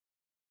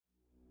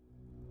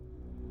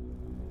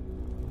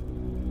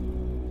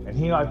And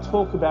he and I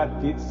talk about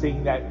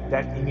seeing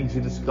that image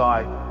in the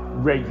sky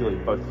regularly.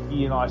 Both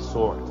he and I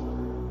saw it.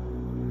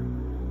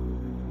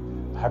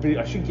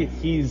 I should get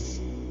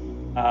his,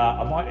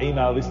 I might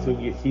email this to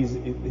him, get his,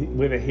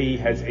 whether he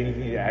has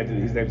anything to add to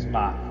it. His name's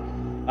Mark.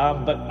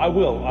 But I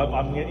will.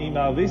 I'm going to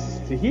email this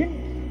to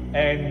him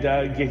and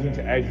get him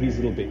to add his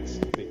little bits.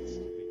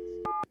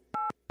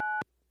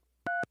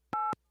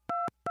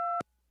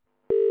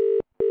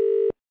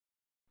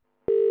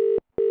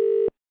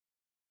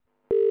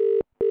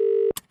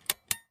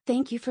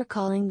 Thank you for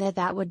calling the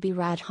That Would Be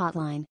Rad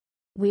hotline.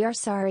 We are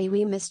sorry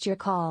we missed your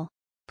call.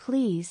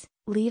 Please,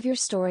 leave your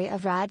story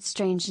of rad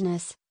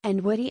strangeness,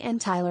 and Woody and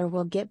Tyler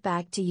will get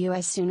back to you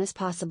as soon as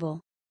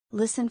possible.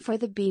 Listen for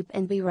the beep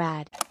and be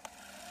rad.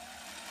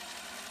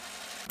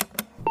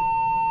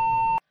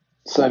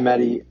 So,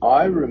 Maddie,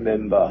 I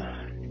remember,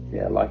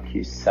 like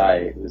you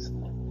say, it was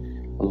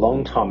a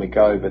long time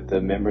ago, but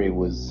the memory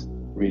was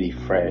really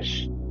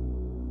fresh.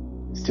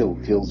 It still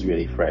feels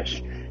really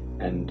fresh.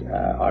 And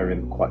I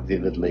remember quite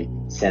vividly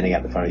standing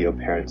at the front of your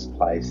parents'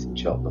 place in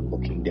Cheltenham,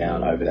 looking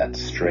down over that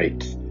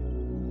street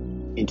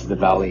into the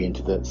valley,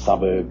 into the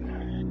suburb,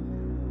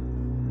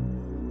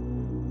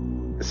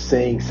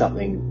 seeing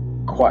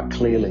something quite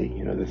clearly,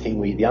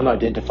 the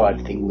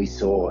unidentified thing we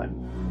saw,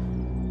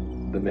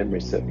 and the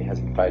memory certainly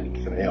hasn't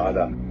faded for me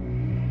either.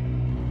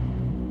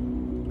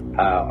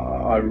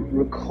 I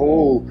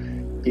recall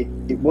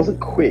it wasn't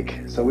quick,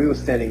 so we were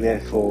standing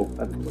there for,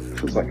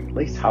 it was like at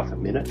least half a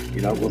minute,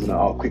 it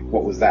wasn't quick,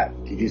 what was that?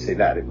 Did you see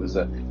that? It was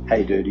a,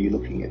 hey dude, are you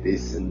looking at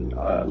this? And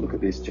look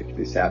at this, check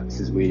this out, this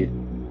is weird.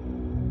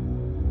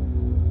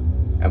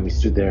 And we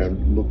stood there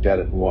and looked at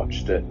it and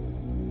watched it.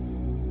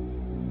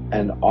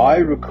 And I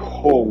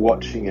recall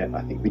watching it,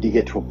 I think we did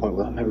get to a point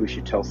where maybe we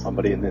should tell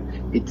somebody, and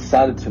then it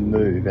started to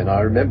move, and I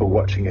remember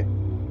watching it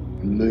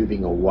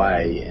moving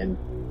away, and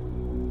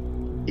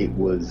it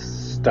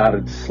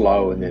started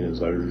slow, and then it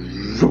was like,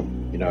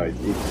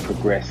 it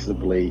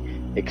progressively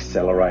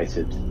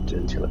accelerated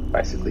until it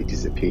basically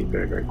disappeared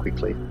very, very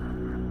quickly.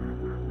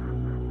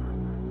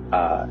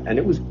 And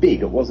it was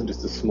big. It wasn't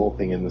just a small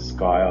thing in the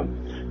sky.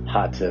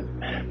 Hard to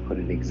put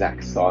an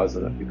exact size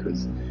on it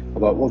because,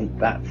 although it wasn't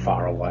that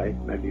far away,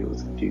 maybe it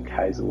was a few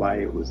k's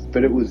away.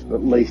 But it was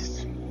at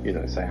least,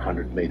 say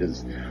 100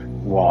 meters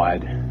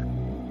wide.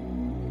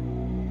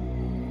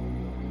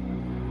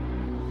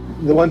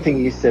 The one thing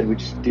you said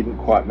which didn't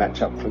quite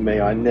match up for me,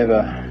 I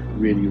never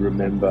really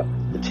remember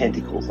the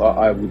tentacles.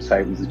 I would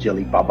say it was a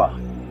jelly bubba,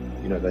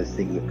 those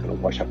things that kind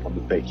of wash up on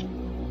the beach.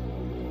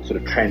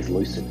 Sort of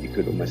translucent, you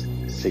could almost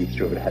see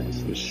through it. It had this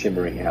sort of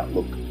shimmering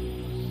outlook.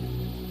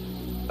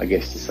 I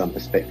guess to some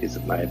perspectives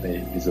it may have been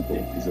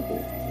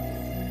invisible.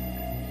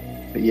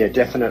 But yeah,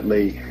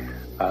 definitely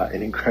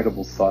an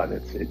incredible sight.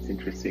 It's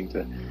interesting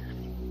to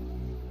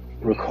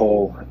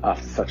recall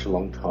after such a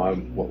long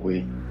time what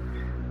we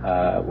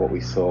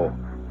saw.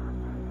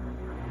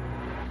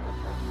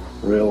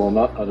 Real or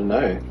not, I don't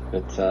know,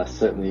 but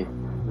certainly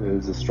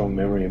there's a strong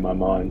memory in my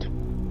mind.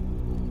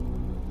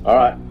 All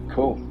right,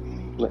 cool.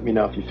 Let me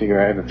know if you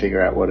ever figure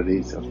out what it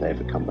is, if they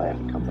ever come back.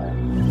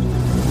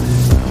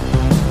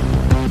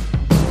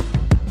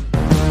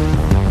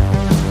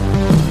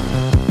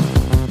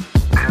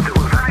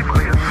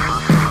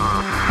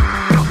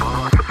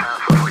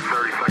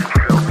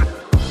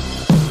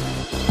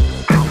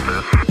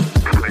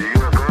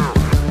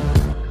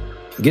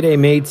 G'day,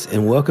 mates,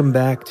 and welcome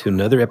back to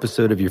another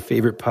episode of your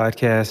favorite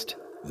podcast,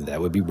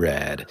 That Would Be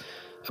Rad,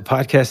 a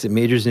podcast that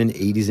majors in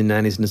 80s and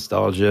 90s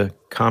nostalgia,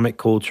 comic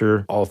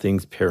culture, all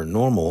things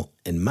paranormal,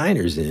 and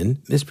minors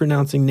in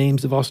mispronouncing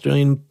names of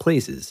Australian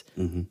places,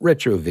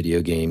 retro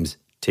video games,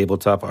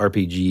 tabletop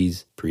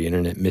RPGs,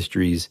 pre-internet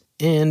mysteries,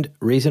 and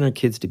raising our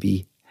kids to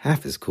be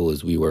half as cool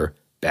as we were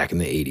back in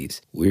the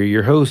 80s. We're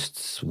your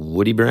hosts,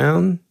 Woody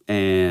Brown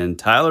and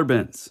Tyler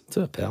Bentz. What's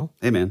up, pal?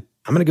 Hey, man.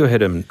 I'm going to go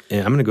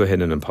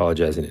ahead and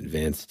apologize in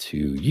advance to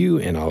you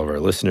and all of our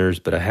listeners,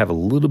 but I have a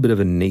little bit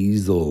of a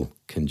nasal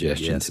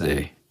congestion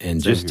today.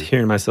 And Same just here.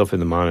 hearing myself in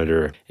the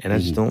monitor, and I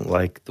just don't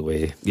like the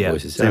way the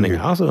voice is sounding.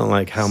 I also don't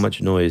like how much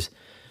noise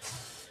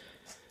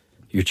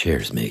your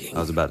chair is making. I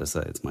was about to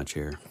say, it's my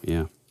chair.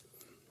 Yeah.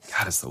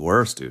 God, it's the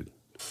worst, dude.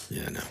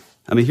 Yeah, I know.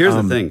 I mean, here's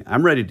the thing.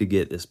 I'm ready to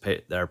get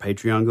our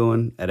Patreon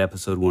going at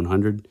episode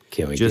 100.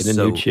 Can't we get a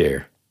new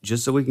chair?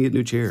 Just so we can get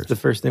new chairs. It's the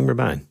first thing we're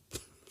buying.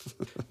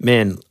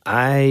 Man,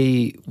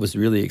 I was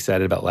really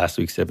excited about last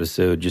week's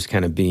episode, just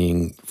kind of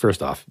being,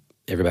 first off,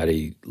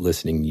 everybody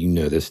listening, you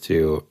know this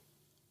too.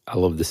 I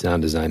love the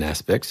sound design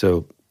aspect.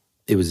 So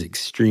it was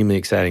extremely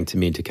exciting to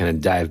me to kind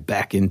of dive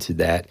back into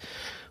that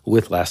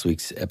with last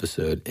week's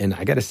episode. And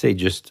I got to say,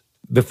 just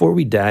before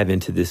we dive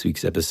into this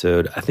week's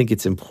episode, I think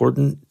it's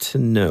important to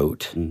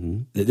note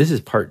that this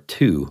is part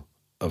 2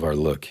 of our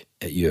look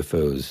at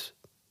UFOs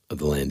of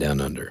the land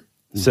down under.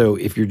 So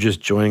if you're just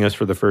joining us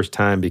for the first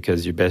time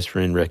because your best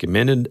friend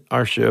recommended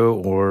our show,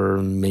 or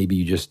maybe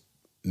you just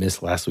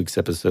missed last week's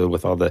episode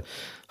with all the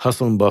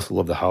hustle and bustle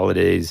of the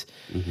holidays,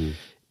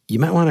 you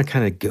might want to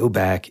kind of go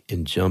back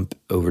and jump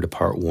over to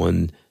part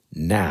 1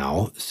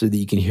 now so that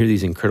you can hear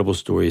these incredible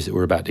stories that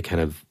we're about to kind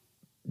of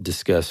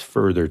discuss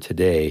further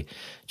today,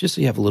 just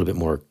so you have a little bit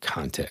more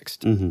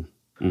context.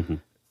 Mm-hmm. Mm-hmm.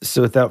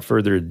 So without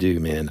further ado,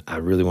 man, I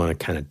really want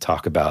to kind of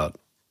talk about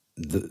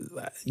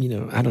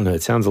I don't know,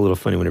 it sounds a little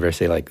funny whenever I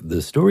say like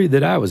the story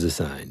that I was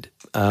assigned,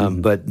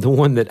 but the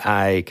one that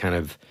I kind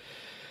of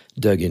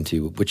dug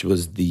into, which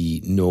was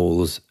the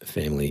Knowles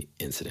family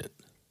incident.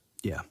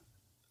 Yeah.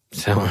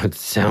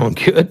 Sound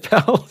good,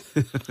 pal?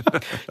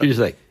 You're just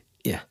like,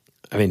 yeah.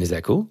 I mean, is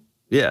that cool?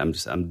 Yeah,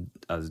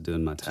 I was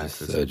doing my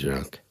taxes. So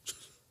drunk.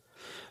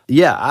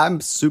 Yeah,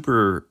 I'm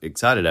super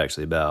excited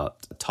actually about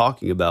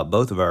talking about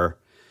both of our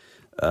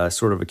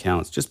sort of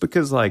accounts, just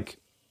because, like,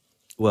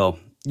 well,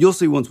 you'll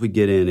see once we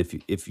get in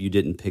if you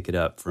didn't pick it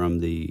up from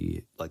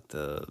the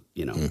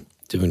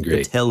doing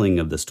great. The telling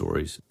of the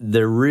stories.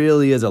 There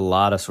really is a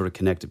lot of sort of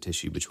connective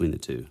tissue between the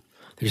two.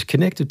 There's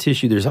connective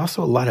tissue. There's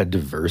also a lot of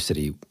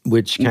diversity,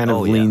 which kind of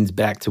leans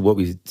back to what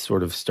we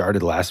sort of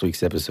started last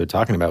week's episode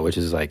talking about, which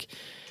is like,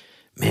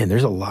 man,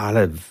 there's a lot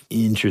of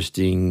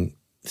interesting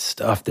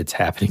stuff that's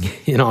happening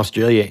in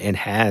Australia and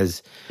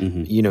has,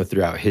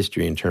 throughout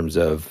history in terms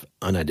of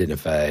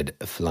unidentified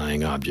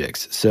flying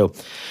objects. So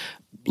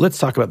let's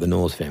talk about the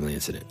Knowles family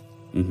incident.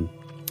 Mm-hmm.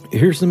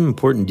 Here's some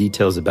important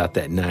details about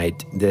that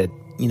night that,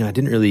 I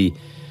didn't really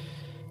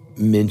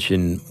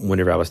mention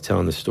whenever I was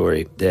telling the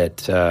story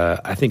that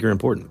I think are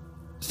important.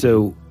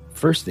 So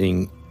first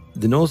thing,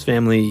 the Knowles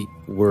family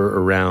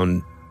were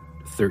around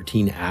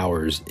 13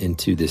 hours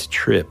into this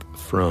trip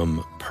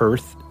from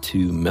Perth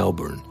to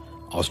Melbourne,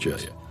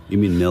 Australia. You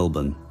mean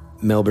Melbourne?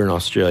 Melbourne,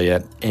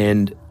 Australia.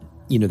 And,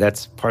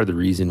 that's part of the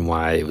reason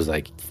why it was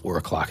like 4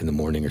 o'clock in the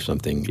morning or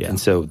something. Yeah. And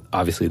so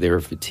obviously they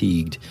were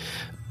fatigued.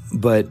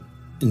 But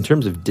in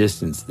terms of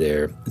distance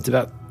there, it's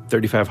about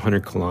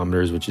 3,500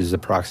 kilometers, which is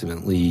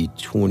approximately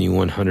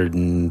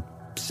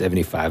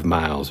 2,175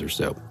 miles or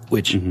so,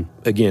 which,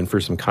 again,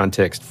 for some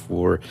context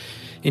for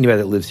anybody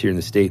that lives here in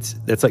the States,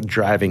 that's like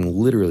driving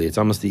literally, it's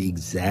almost the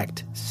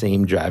exact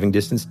same driving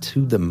distance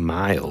to the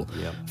mile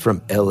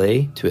from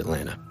LA to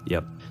Atlanta.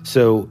 Yep.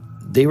 So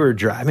they were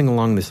driving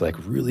along this like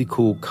really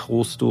cool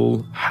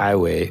coastal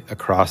highway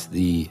across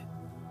the,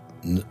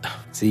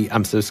 see,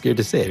 I'm so scared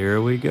to say it.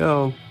 Here we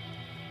go.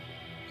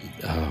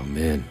 Oh,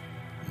 man.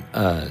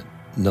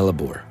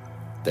 Nullarbor.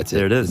 That's it.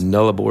 There it is. The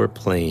Nullarbor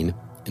Plain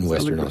in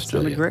Western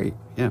Australia. Sounded great.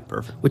 Yeah,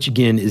 perfect. Which,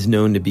 again, is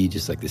known to be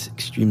just like this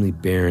extremely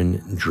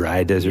barren,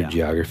 dry desert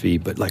geography,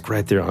 but like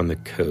right there on the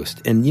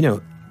coast. And,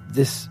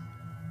 this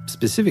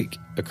specific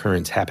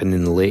occurrence happened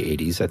in the late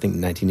 80s, I think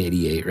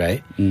 1988,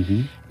 right?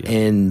 Mm-hmm. Yeah.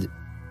 And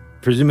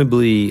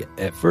presumably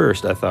at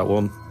first I thought,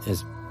 well,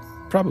 it's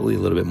probably a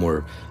little bit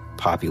more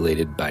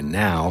populated by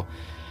now.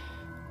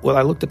 Well,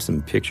 I looked up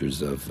some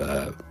pictures of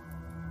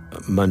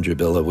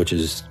Mundribilla, which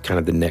is kind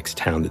of the next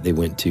town that they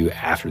went to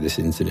after this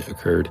incident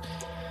occurred.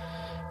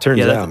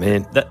 Turns out,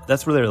 man.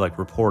 That's where they like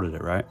reported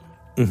it, right?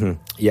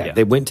 Mm-hmm. Yeah,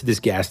 they went to this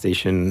gas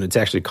station. It's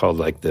actually called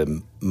like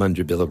the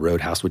Mundribilla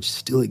Roadhouse, which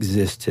still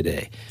exists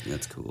today.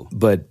 That's cool.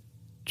 But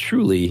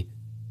truly,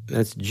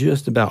 that's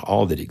just about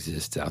all that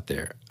exists out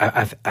there.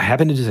 I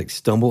happened to just like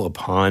stumble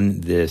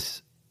upon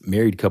this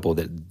married couple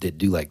that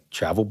do like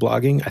travel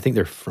blogging. I think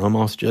they're from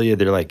Australia.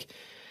 They're like,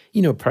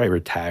 probably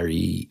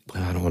retiree.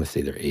 Well, I don't want to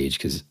say their age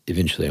because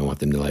eventually I want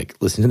them to like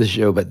listen to the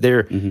show. But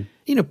they're,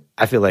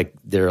 I feel like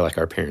they're like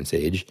our parents'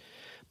 age.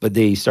 But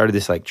they started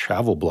this like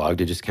travel blog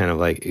to just kind of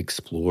like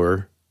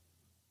explore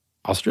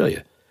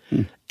Australia.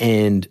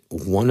 And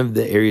one of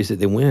the areas that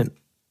they went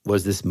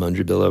was this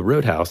Mundribilla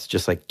Roadhouse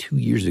just like 2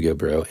 years ago,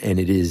 bro. And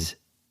there's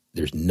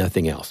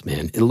nothing else,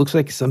 man. It looks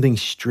like something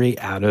straight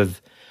out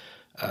of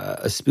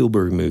a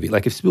Spielberg movie.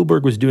 Like if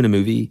Spielberg was doing a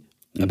movie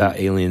about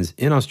aliens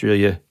in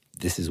Australia,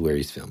 this is where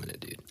he's filming it,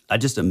 dude. I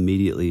just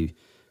immediately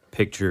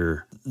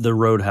picture the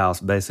Roadhouse,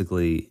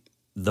 basically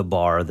the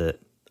bar that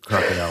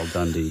Crocodile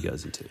Dundee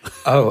goes into.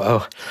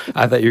 Oh,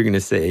 I thought you were going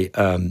to say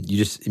you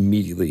just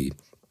immediately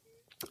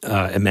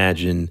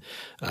imagine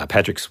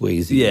Patrick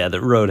Swayze. Yeah,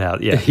 the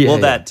Roadhouse. Yeah. Well,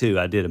 that too.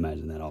 I did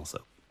imagine that also.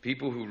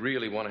 People who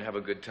really want to have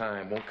a good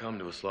time won't come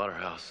to a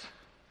slaughterhouse.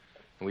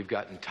 And we've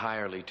got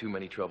entirely too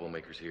many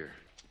troublemakers here.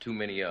 Too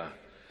many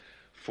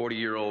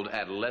 40-year-old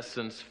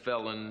adolescents,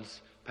 felons,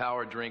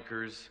 power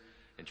drinkers,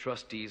 and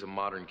trustees of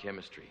modern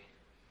chemistry.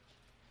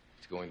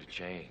 It's going to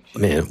change.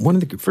 Man,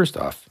 first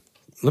off,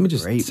 let me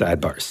just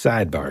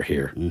sidebar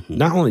here. Mm-hmm.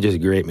 Not only just a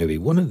great movie,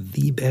 one of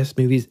the best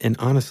movies, and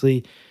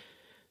honestly,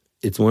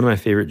 it's one of my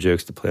favorite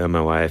jokes to play on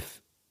my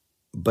wife.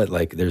 But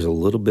like, there's a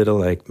little bit of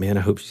like, man,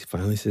 I hope she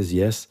finally says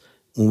yes.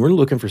 When we're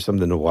looking for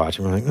something to watch,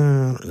 and we're like, I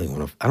don't really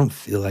want to. I don't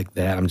feel like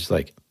that. I'm just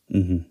like,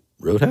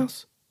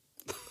 Roadhouse,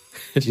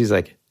 and she's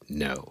like,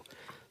 no.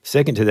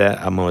 Second to that,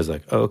 I'm always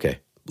like, oh, okay,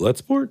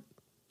 Bloodsport.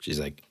 She's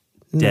like,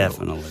 no.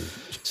 Definitely.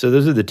 So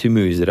those are the two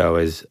movies that I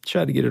always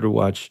try to get her to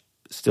watch.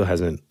 Still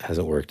hasn't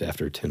worked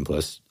after 10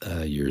 plus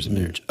years of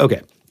marriage.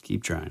 Okay.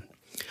 Keep trying.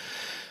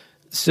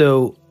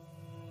 So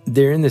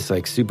they're in this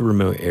like super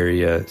remote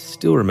area,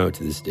 still remote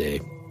to this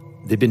day.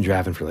 They've been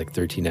driving for like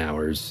 13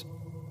 hours.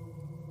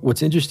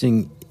 What's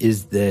interesting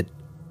is that,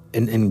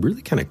 and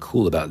really kind of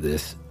cool about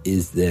this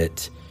is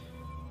that,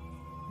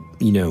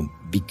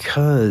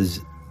 because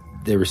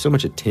there was so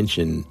much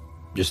attention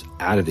just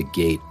out of the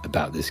gate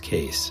about this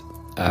case.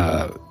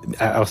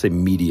 I'll say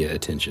media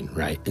attention,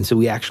 right? And so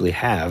we actually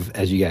have,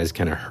 as you guys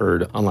kind of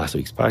heard on last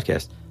week's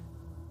podcast,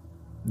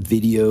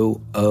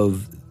 video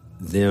of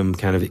them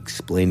kind of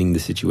explaining the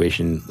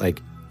situation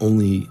like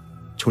only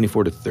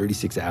 24 to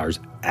 36 hours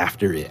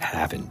after it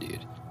happened,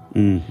 dude.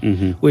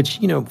 Which,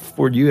 you know,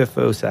 for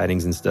UFO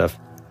sightings and stuff,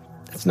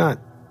 that's not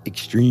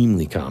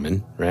extremely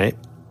common, right?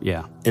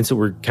 Yeah. And so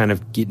we're kind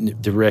of getting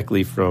it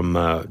directly from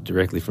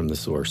the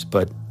source.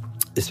 But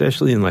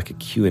especially in like a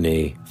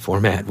Q&A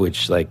format,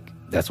 which like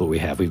that's what we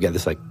have. We've got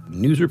this like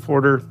news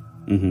reporter.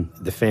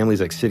 The family's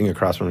like sitting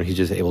across from him. He's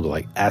just able to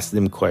like ask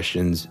them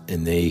questions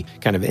and they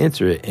kind of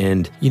answer it.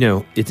 And, you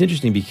know, it's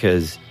interesting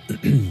because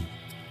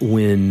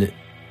when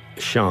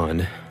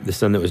Sean, the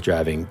son that was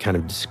driving, kind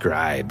of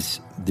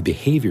describes the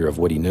behavior of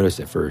what he noticed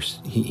at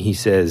first, he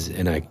says,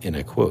 and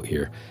I quote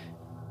here,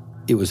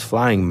 "It was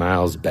flying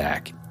miles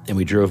back, and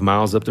we drove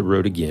miles up the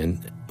road again."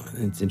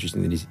 It's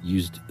interesting that he's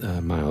used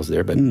miles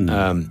there, but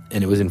and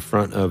it was in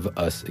front of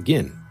us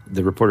again.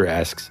 The reporter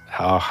asks,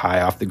 "How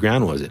high off the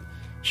ground was it?"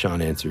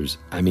 Sean answers,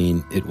 "I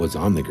mean, it was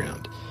on the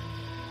ground."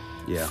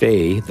 Yeah.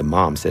 Faye, the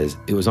mom, says,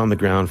 "It was on the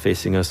ground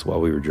facing us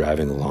while we were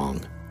driving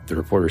along." The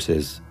reporter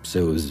says,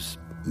 "So it was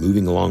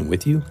moving along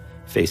with you?"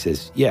 Faye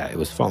says, "Yeah, it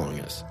was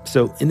following us."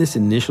 So in this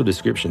initial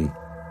description,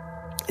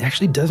 it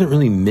actually doesn't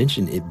really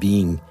mention it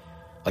being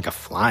like a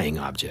flying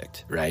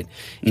object, right?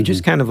 It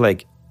just kind of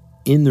like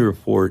in the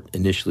report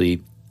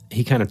initially,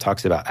 he kind of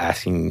talks about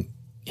asking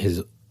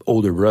his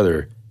older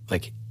brother,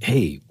 like,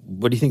 "Hey,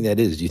 what do you think that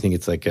is? Do you think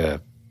it's like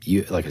a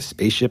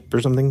spaceship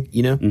or something?"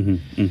 You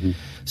know?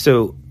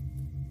 So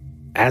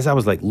as I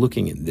was like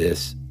looking at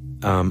this,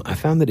 I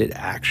found that it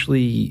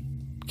actually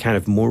kind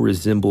of more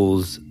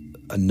resembles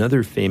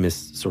another famous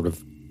sort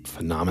of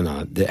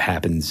phenomena that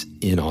happens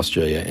in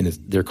Australia, and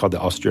they're called the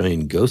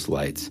Australian ghost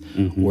lights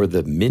or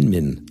the Min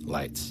Min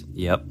lights.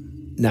 Yep.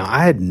 Now,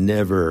 I had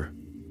never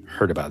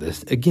heard about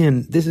this.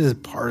 Again, this is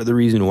part of the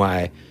reason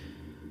why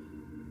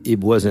it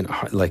wasn't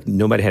hard, like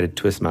nobody had to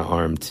twist my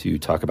arm to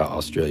talk about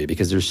Australia,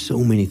 because there's so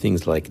many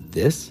things like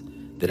this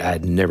that I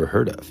had never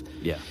heard of.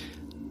 Yeah.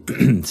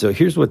 So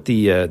here's what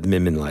the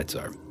Min Min lights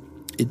are.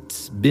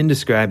 It's been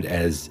described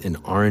as an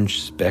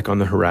orange speck on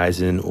the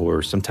horizon,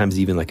 or sometimes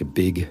even like a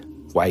big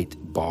white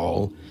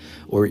ball,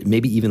 or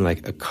maybe even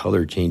like a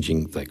color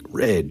changing, like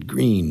red,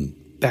 green,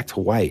 back to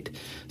white.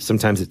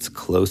 Sometimes it's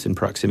close in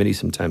proximity,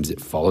 sometimes it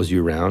follows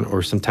you around,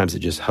 or sometimes it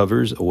just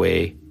hovers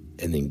away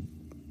and then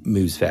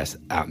moves fast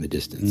out in the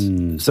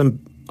distance. Some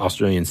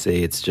Australians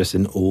say it's just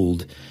an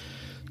old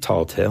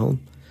tall tale.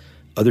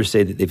 Others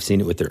say that they've seen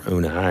it with their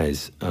own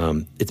eyes.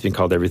 It's been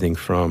called everything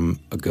from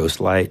a ghost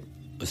light,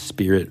 a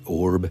spirit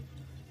orb,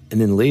 and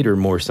then later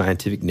more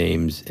scientific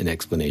names and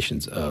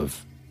explanations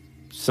of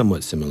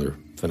somewhat similar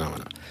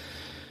phenomena.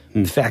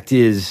 The fact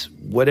is,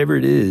 whatever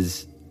it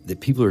is that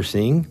people are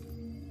seeing,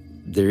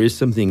 there is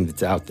something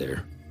that's out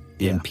there.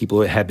 And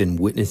people have been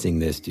witnessing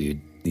this, dude,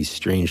 these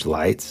strange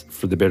lights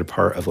for the better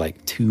part of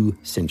like 2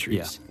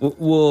 centuries. Yeah.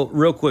 Well,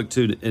 real quick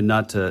too, and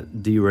not to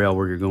derail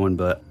where you're going,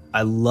 but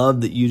I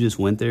love that you just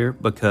went there,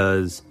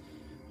 because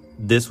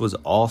this was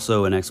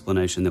also an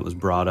explanation that was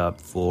brought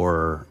up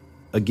for,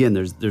 again,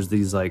 there's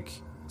these like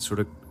sort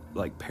of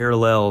like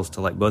parallels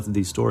to like both of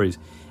these stories.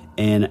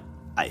 And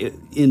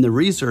in the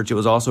research, it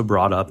was also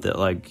brought up that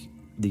like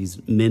these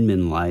Min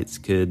Min lights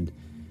could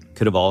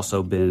have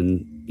also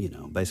been, you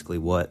know, basically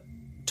what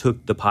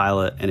took the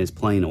pilot and his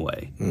plane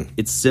away.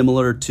 It's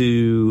similar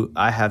to,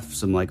 I have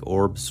some like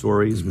orb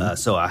stories,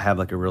 so I have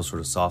like a real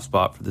sort of soft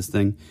spot for this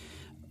thing.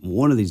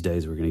 One of these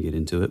days we're going to get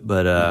into it,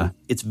 but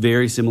it's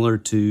very similar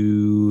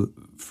to,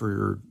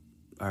 for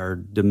our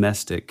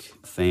domestic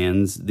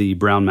fans, the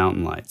Brown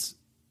Mountain Lights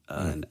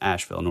in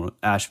Asheville,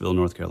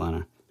 North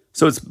Carolina.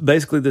 So it's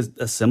basically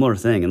a similar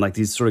thing, and like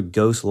these sort of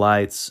ghost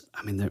lights.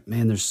 I mean,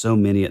 there's so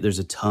many. There's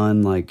a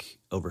ton like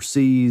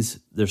overseas.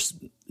 There's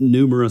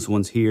numerous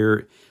ones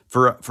here.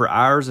 For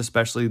ours,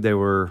 especially, they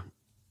were,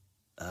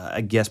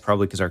 I guess,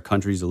 probably because our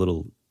country's a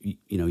little,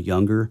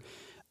 younger.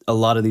 A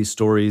lot of these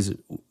stories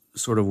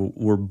sort of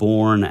were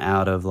born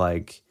out of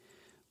like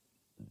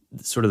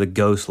sort of the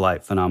ghost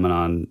light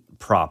phenomenon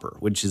proper,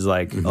 which is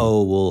like,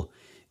 oh, well,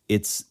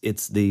 it's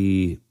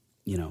the,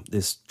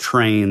 this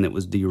train that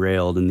was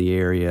derailed in the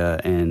area,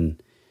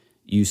 and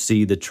you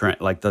see the train,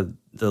 like the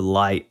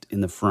light in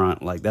the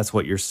front, like that's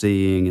what you're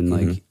seeing. And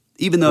like,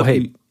 even though,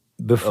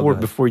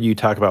 before you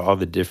talk about all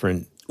the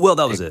different,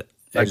 that was it.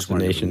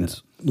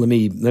 Explanations. Let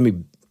me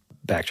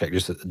backtrack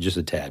just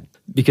a tad,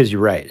 because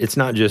you're right. It's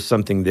not just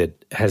something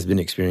that has been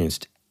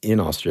experienced in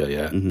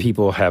Australia.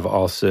 People have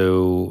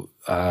also,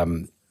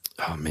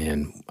 oh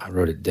man, I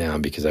wrote it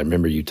down because I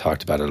remember you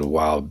talked about it a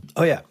while.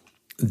 Oh yeah,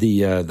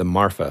 the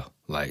Marfa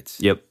lights.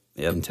 Yep.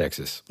 In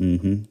Texas.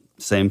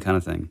 Same kind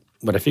of thing.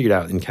 What I figured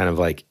out in kind of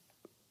like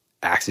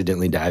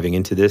accidentally diving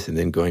into this and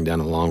then going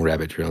down a long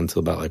rabbit trail until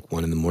about like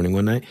 1 a.m.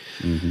 one night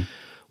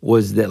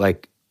was that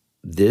like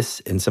this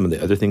and some of the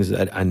other things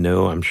that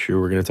I'm sure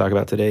we're going to talk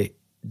about today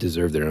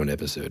deserve their own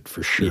episode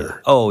for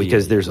sure. Yeah.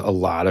 Because there's a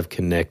lot of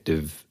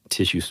connective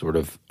tissue sort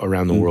of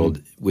around the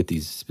world with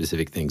these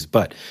specific things.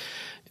 But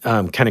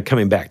kind of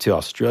coming back to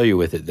Australia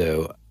with it,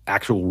 though,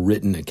 actual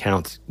written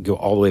accounts go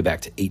all the way back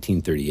to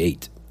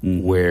 1838,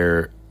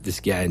 where this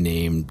guy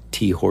named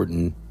T.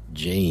 Horton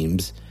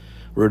James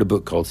wrote a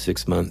book called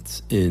 6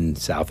 Months in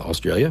South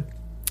Australia.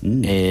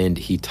 And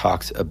he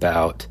talks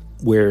about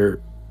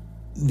where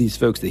these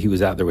folks that he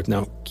was out there with.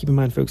 Now, keep in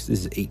mind, folks, this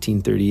is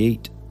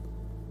 1838.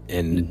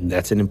 And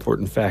that's an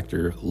important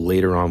factor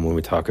later on when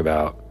we talk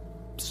about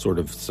sort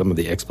of some of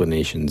the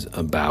explanations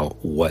about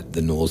what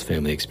the Knowles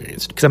family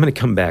experienced. Because I'm going to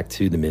come back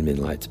to the Min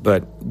Min lights.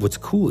 But what's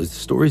cool is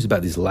stories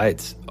about these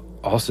lights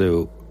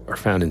also are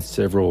found in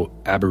several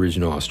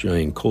Aboriginal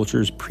Australian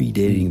cultures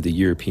predating the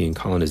European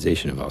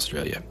colonization of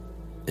Australia.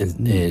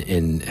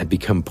 And have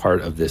become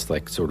part of this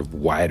like sort of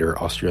wider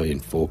Australian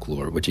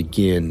folklore, which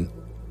again,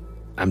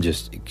 I'm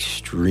just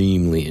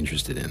extremely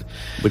interested in.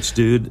 Which,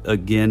 dude,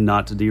 again,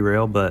 not to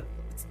derail, but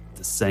it's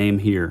the same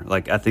here.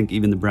 Like, I think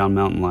even the Brown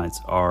Mountain Lights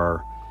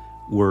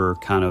were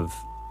kind of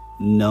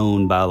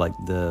known by like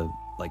the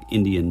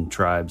Indian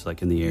tribes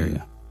like in the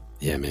area.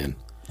 Yeah, man.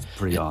 It's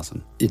pretty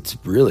awesome. It's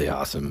really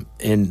awesome.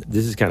 And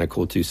this is kind of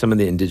cool too. Some of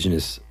the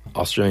indigenous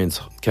Australians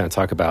kind of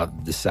talk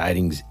about the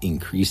sightings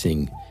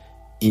increasing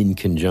in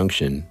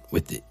conjunction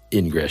with the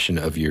ingression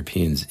of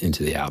Europeans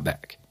into the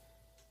outback,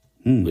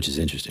 which is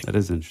interesting. That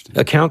is interesting.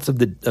 Accounts of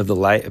the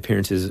light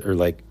appearances are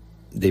like,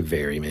 they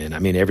vary, man. I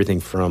mean,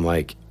 everything from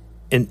like,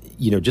 and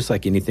you know, just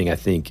like anything, I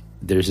think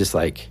there's this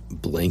like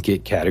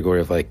blanket category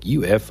of like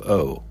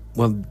UFO.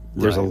 Well,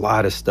 there's a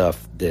lot of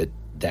stuff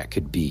that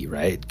could be,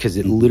 right? Because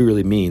it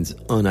literally means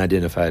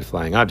unidentified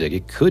flying object.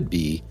 It could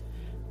be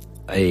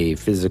a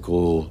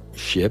physical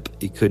ship.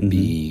 It could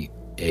be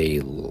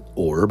a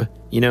orb,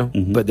 you know?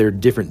 But there are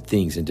different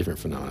things and different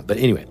phenomena. But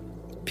anyway,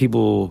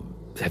 people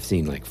have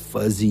seen like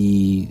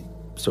fuzzy,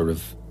 sort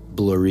of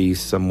blurry,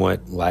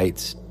 somewhat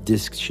lights,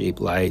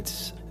 disc-shaped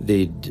lights.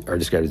 They are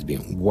described as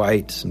being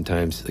white,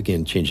 sometimes,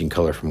 again, changing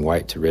color from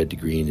white to red to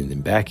green and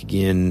then back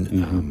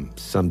again.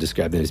 Some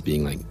describe them as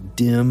being like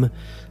dim.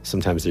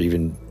 Sometimes they're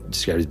even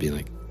described as being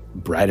like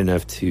bright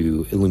enough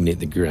to illuminate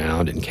the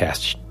ground and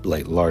cast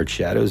like large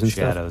shadows and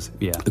stuff.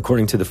 Yeah.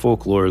 According to the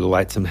folklore, the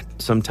lights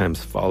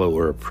sometimes follow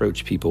or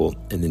approach people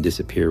and then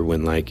disappear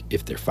when, like,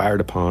 if they're fired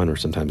upon, or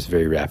sometimes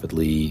very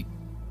rapidly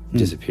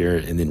disappear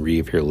and then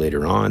reappear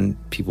later on.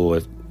 People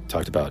have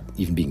talked about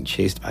even being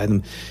chased by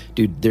them.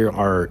 Dude,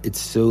 it's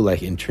so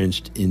like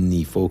entrenched in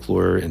the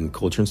folklore and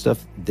culture and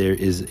stuff. There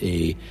is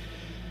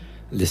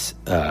this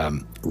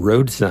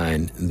road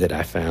sign that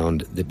I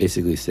found that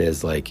basically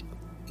says, like,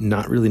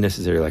 not really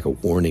necessarily like a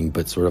warning,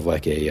 but sort of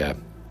like a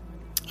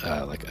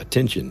like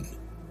attention.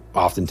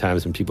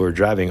 Oftentimes when people are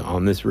driving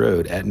on this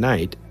road at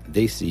night,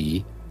 they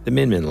see the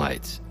Min Min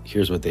lights.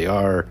 Here's what they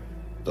are,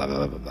 blah, blah,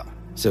 blah, blah, blah.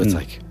 So it's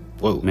like,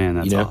 whoa. Man,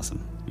 that's you know?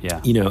 awesome.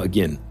 Yeah. You know,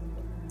 again,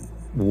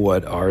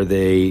 what are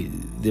they?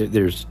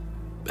 There's,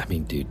 I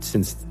mean, dude,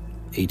 since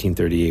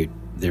 1838,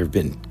 there have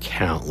been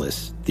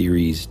countless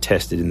theories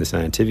tested in the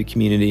scientific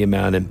community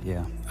about it.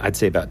 Yeah. I'd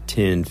say about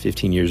 10,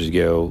 15 years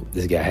ago,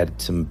 this guy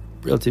had some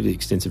relatively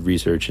extensive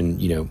research,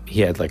 and, you know, he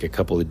had like a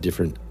couple of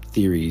different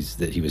theories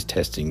that he was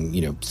testing.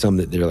 You know, some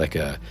that they're like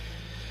I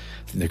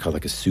think they're called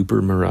like a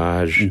super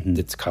mirage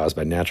that's caused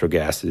by natural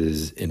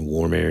gases and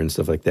warm air and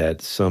stuff like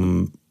that.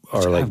 Some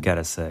are like, I've got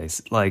to say,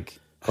 like,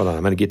 hold on,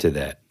 I'm going to get to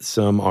that.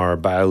 Some are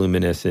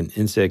bioluminescent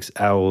insects,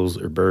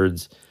 owls, or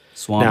birds.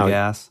 swamp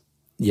gas.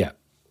 Yeah.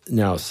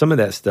 Now, some of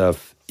that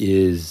stuff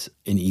is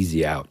an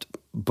easy out,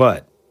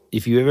 but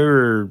if you've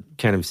ever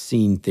kind of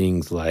seen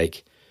things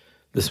like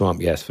the swamp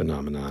gas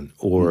phenomenon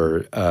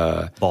or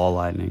ball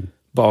lightning,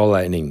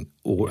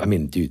 or I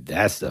mean, dude,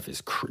 that stuff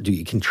is dude.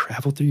 It can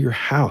travel through your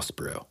house,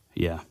 bro.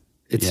 yeah,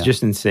 It's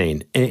just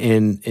insane.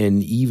 And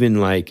even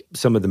like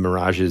some of the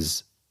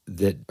mirages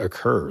that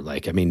occur,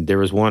 like, I mean, there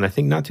was one I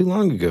think not too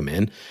long ago,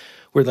 man,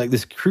 where like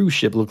this cruise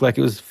ship looked like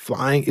it was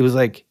flying. It was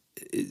like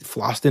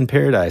Flossed in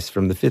Paradise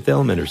from The Fifth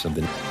Element or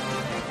something.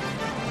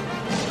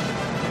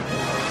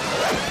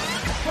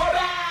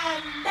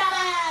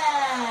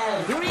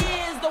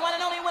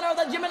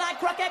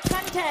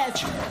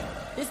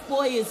 This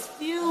boy is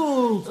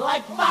fueled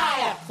like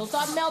fire. So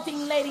start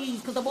melting,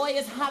 ladies, because the boy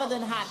is hotter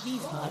than hot.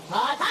 He's hot,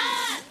 hot,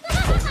 hot.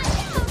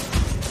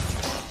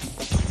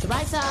 The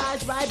right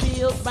size, right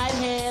build, right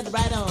head,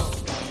 right on.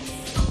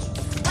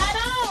 Right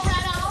on,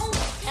 right on.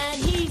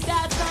 And he's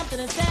got something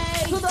to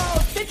say to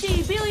those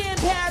 50 billion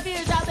pair of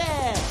ears out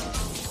there.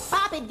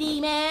 Pop it,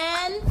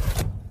 D-Man.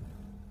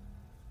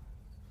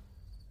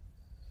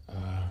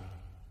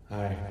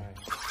 Hi.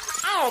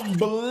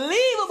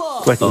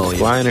 Unbelievable. Like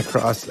flying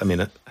across. I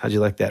mean, how'd you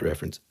like that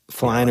reference?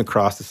 Flying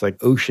across this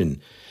like ocean,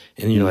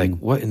 and you're like,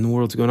 what in the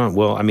world's going on?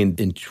 Well, I mean,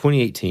 in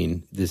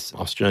 2018, this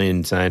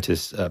Australian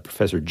scientist,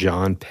 Professor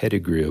John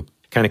Pettigrew,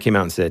 kind of came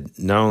out and said,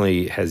 not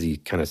only has he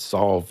kind of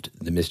solved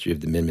the mystery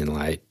of the Min Min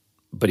light,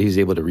 but he's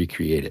able to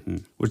recreate it.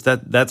 Which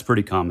that's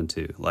pretty common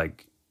too.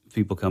 Like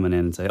people coming in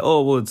and say,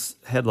 "Oh, well, it's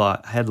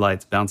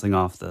headlights bouncing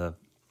off the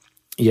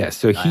Yeah,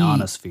 so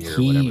ionosphere or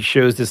he whatever.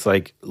 shows this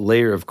like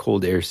layer of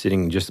cold air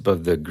sitting just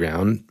above the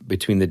ground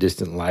between the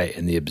distant light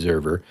and the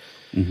observer.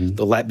 Mm-hmm.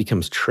 The light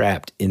becomes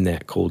trapped in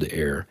that cold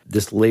air.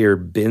 This layer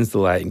bends the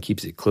light and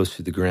keeps it close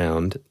to the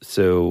ground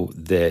so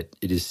that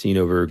it is seen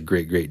over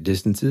great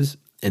distances.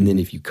 And then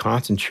if you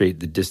concentrate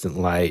the distant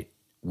light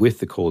with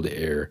the cold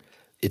air,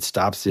 it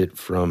stops it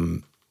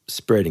from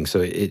spreading,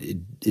 so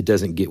it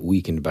doesn't get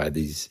weakened by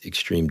these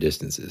extreme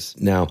distances.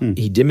 Now,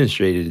 he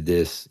demonstrated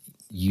this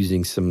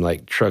using some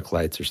like truck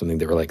lights or something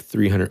that were like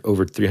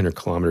over 300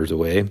 kilometers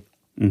away,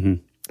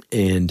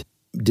 and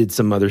did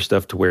some other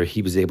stuff to where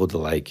he was able to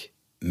like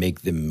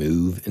make them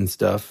move and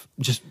stuff.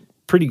 Just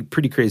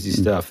pretty crazy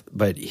stuff.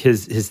 But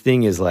his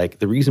thing is like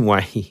the reason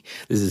why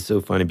this is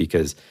so funny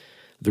because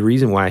the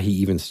reason why he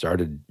even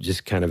started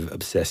just kind of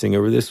obsessing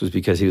over this was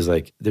because he was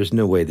like, there's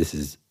no way this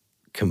is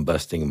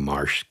combusting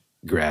marsh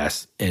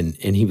grass. And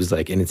he was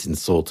like, and it's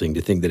insulting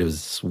to think that it was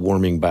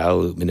swarming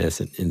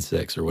bioluminescent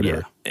insects or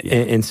whatever. Yeah.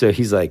 And so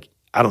he's like,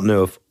 I don't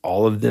know if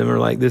all of them are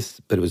like this,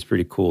 but it was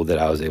pretty cool that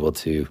I was able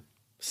to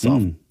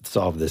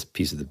solve this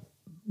piece of the,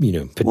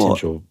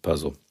 potential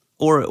puzzle.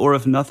 Or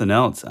if nothing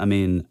else, I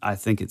mean, I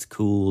think it's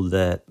cool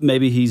that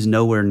maybe he's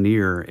nowhere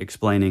near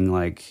explaining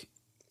like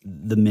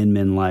the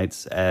Min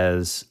lights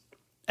as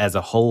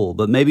a whole,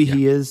 but maybe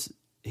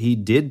he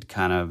did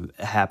kind of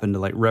happen to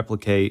like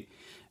replicate,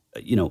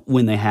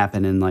 when they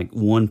happen in like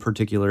one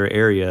particular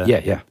area.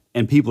 Yeah.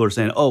 And people are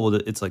saying, oh, well,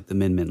 it's like the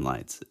Min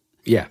lights.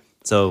 Yeah.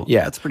 So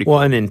that's pretty cool.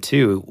 Well, and then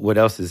too, what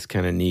else is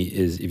kind of neat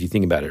is if you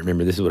think about it,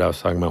 remember this is what I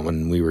was talking about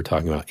when we were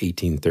talking about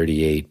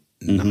 1838.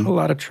 Not a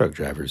lot of truck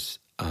drivers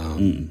No,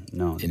 in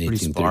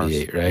pretty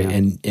 1838, sparse. right?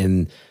 Yeah.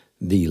 And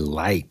the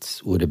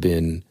lights would have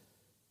been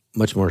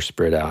much more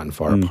spread out and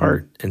far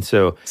apart. And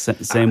so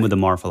same with the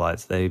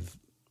Marfa-lights. They've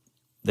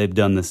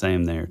done the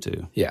same there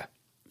too. Yeah.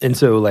 And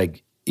so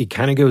like it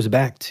kind of goes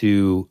back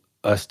to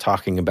us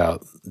talking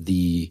about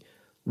the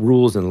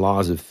rules and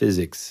laws of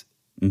physics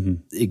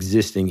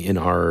existing in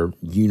our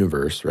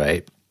universe,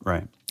 right?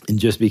 Right. And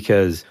just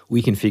because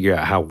we can figure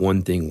out how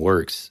one thing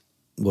works,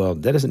 well,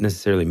 that doesn't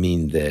necessarily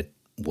mean that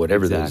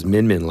whatever those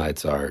Min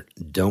lights are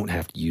don't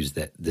have to use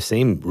the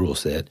same rule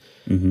set,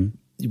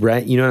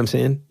 right? You know what I'm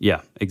saying?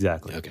 Yeah,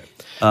 exactly. Okay.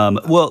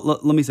 Well,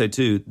 let me say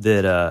too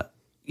that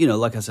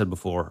like I said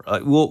before,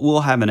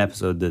 we'll have an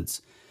episode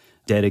that's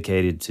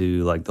dedicated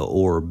to like the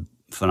orb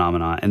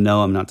phenomena. And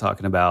no, I'm not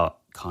talking about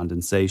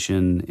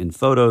condensation in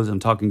photos. I'm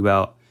talking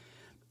about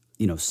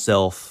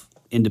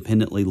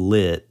self-independently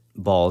lit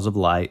balls of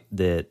light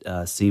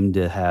that seem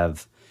to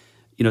have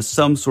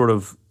some sort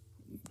of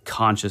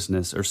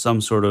consciousness or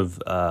some sort of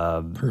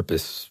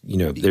purpose.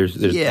 There's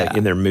like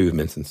in their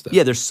movements and stuff.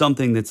 Yeah, there's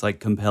something that's like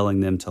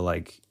compelling them to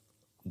like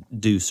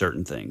do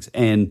certain things.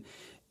 And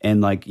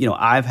like,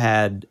 I've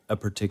had a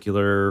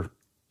particular,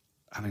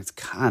 I mean, it's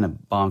kind of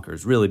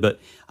bonkers really, but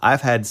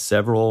I've had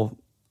several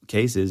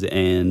cases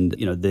and,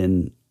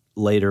 then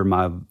later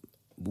my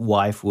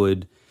wife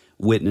would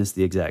witness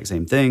the exact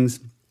same things.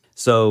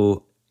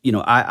 So,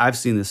 I've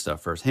seen this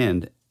stuff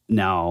firsthand.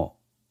 Now,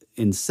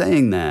 in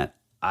saying that,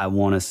 I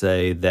want to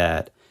say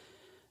that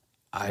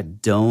I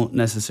don't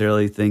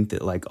necessarily think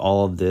that like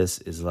all of this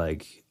is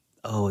like,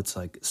 oh, it's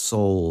like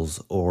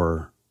souls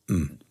or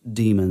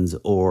demons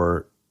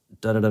or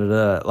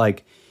da-da-da-da-da.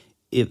 Like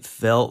it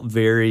felt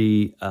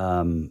very,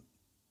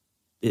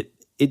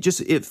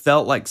 it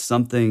felt like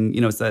something,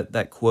 it's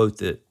that quote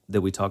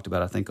that we talked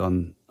about, I think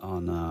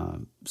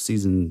on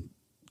season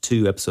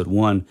 2, episode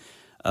 1,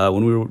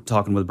 when we were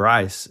talking with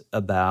Bryce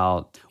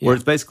about, where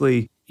it's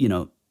basically,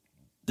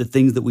 the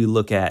things that we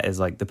look at as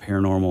like the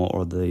paranormal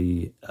or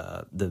the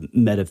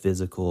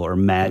metaphysical or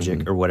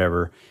magic or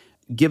whatever,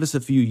 give us a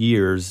few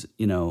years,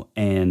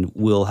 and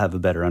we'll have a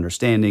better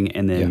understanding.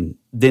 And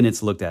then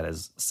it's looked at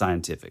as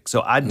scientific.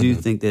 So I do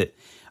think that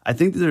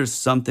there's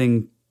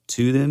something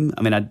to them.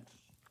 I mean,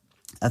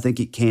 I think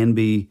it can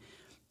be,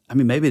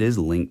 maybe it is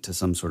linked to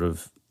some sort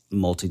of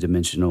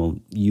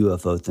multidimensional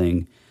UFO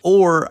thing,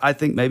 or I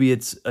think maybe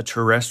it's a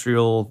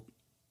terrestrial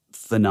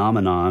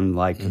phenomenon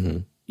like,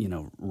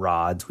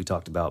 rods we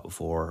talked about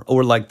before,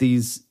 or like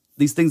these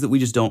things that we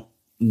just don't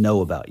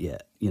know about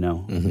yet,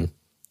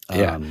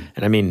 Yeah.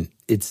 And I mean,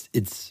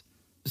 it's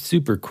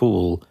super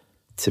cool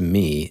to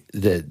me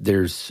that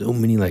there's so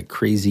many like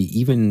crazy,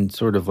 even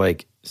sort of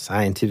like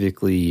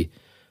scientifically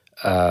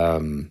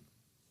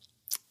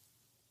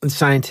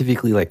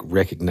like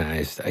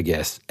recognized, I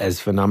guess, as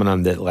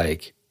phenomenon that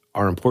like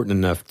are important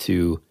enough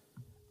to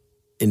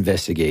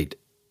investigate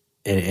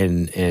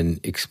and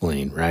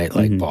explain, right?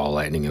 Like ball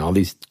lightning and all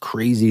these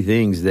crazy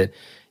things that,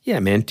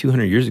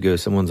 200 years ago,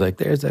 someone's like,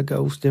 there's a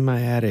ghost in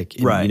my attic.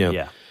 And,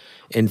 Right,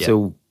 And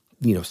so,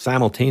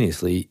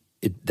 simultaneously,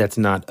 that's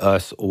not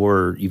us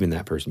or even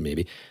that person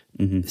maybe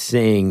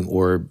saying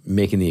or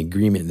making the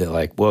agreement that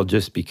like, well,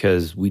 just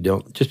because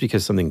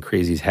something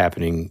crazy is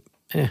happening,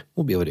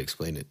 we'll be able to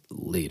explain it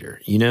later,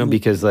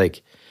 because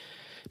like,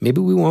 maybe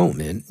we won't,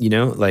 man,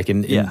 like,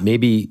 and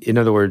maybe, in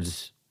other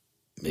words,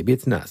 maybe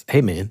it's not.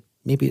 Hey, man,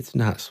 maybe it's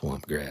not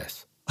swamp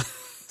grass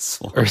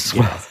or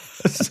swamp.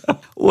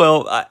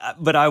 Well,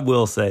 but I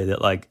will say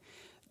that like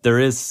there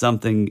is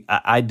something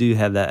I do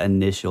have that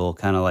initial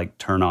kind of like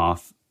turn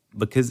off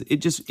because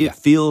it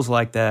feels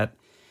like that.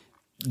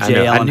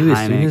 I knew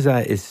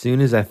as soon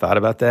as I thought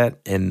about that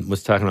and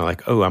was talking about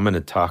like, oh, I'm going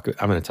to talk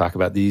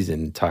about these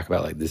and talk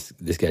about like this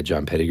guy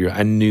John Pettigrew.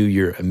 I knew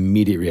your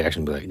immediate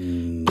reaction would be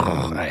like,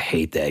 oh, I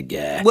hate that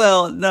guy.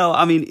 Well, no,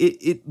 I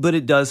mean but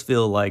it does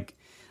feel like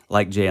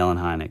J. Allen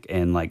Hynek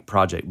and like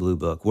Project Blue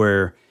Book,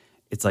 where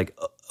it's like,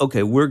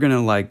 okay, we're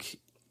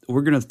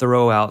gonna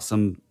throw out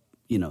some,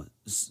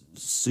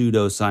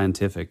 pseudo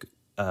scientific,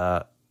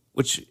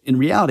 which in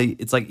reality,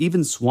 it's like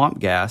even swamp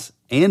gas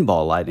and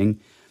ball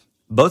lightning.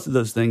 Both of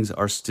those things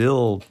are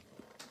still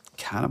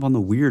kind of on the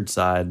weird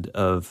side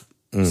of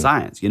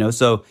science,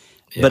 So,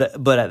 yeah.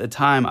 But at the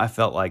time, I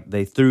felt like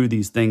they threw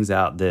these things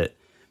out that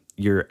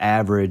your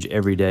average,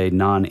 everyday,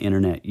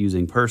 non-internet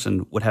using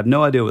person would have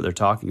no idea what they're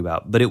talking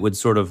about. But it would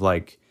sort of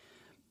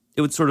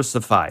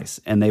suffice,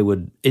 and they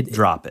would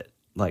drop it.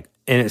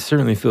 And it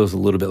certainly feels a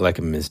little bit like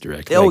a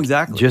misdirect. Oh,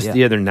 exactly. Just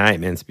the other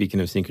night, man,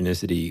 speaking of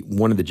synchronicity,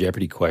 one of the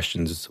Jeopardy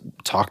questions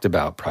talked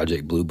about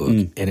Project Blue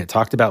Book. And it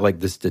talked about like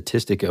the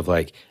statistic of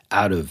like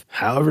out of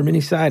however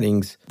many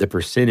sightings, the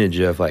percentage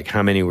of like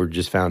how many were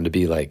just found to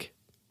be like,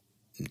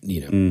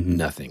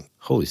 nothing.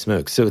 Holy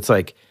smokes. So it's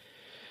like,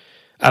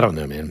 I don't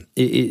know, man.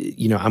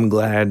 I'm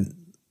glad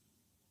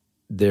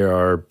there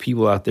are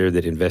people out there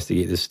that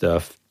investigate this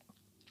stuff.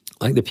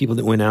 Like the people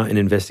that went out and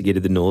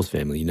investigated the Knowles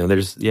family.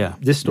 There's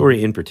this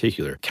story in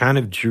particular kind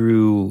of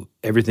drew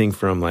everything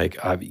from like,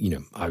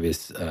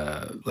 obvious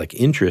like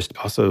interest,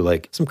 also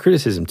like some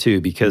criticism too,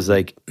 because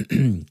like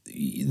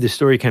the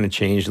story kind of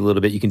changed a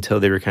little bit. You can tell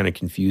they were kind of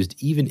confused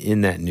even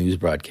in that news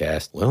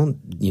broadcast. Well,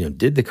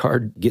 did the car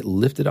get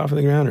lifted off of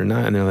the ground or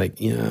not? And they're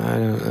like, I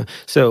don't know.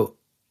 So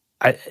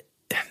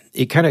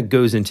it kind of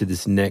goes into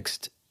this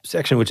next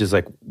section, which is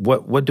like,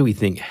 what do we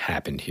think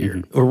happened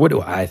here? Or what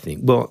do I think?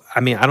 Well, I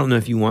mean, I don't know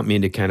if you want me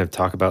to kind of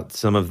talk about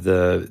some of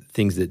the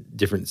things that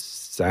different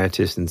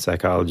scientists and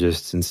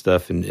psychologists and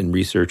stuff and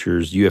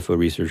researchers, UFO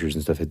researchers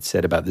and stuff had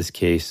said about this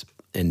case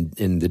and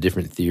the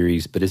different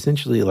theories. But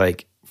essentially,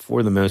 like,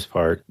 for the most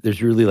part,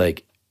 there's really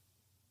like,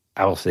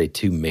 I will say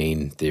two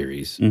main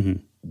theories.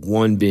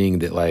 One being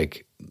that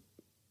like,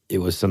 it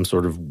was some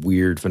sort of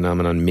weird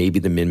phenomenon, maybe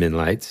the Min Min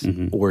lights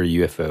or a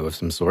UFO of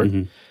some sort.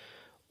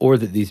 Or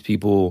that these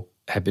people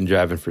had been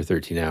driving for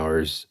 13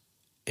 hours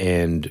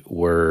and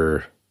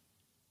were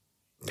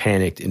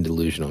panicked and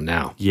delusional.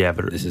 Now,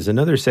 but this is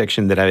another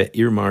section that I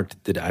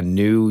earmarked that I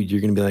knew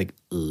you're going to be like,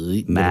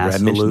 mass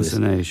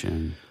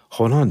hallucination.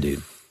 Hold on,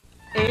 dude.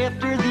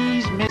 After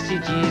these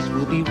messages,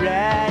 we'll be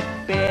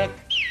right back.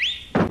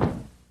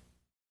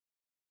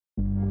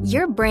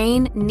 Your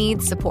brain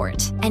needs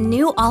support, and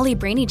new Ollie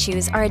Brainy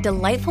Chews are a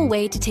delightful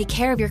way to take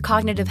care of your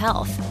cognitive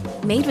health.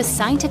 Made with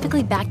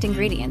scientifically backed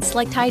ingredients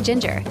like Thai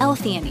ginger,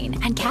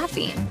 L-theanine, and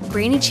caffeine,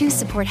 Brainy Chews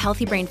support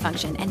healthy brain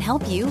function and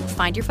help you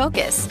find your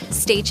focus,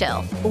 stay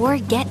chill, or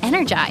get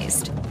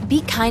energized.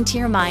 Be kind to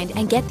your mind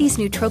and get these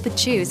nootropic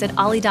chews at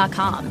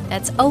ollie.com.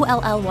 That's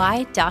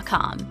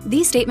OLLY.com.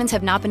 These statements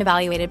have not been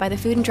evaluated by the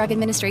Food and Drug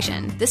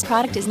Administration. This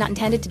product is not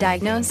intended to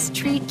diagnose,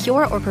 treat,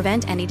 cure, or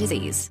prevent any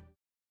disease.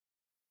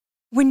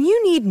 When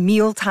you need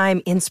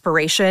mealtime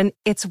inspiration,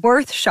 it's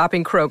worth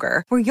shopping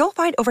Kroger, where you'll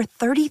find over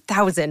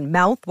 30,000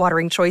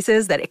 mouth-watering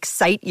choices that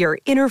excite your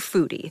inner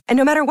foodie. And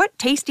no matter what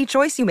tasty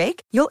choice you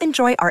make, you'll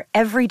enjoy our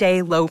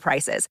everyday low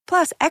prices,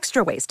 plus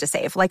extra ways to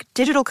save, like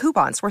digital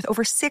coupons worth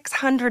over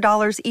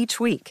 $600 each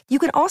week. You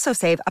can also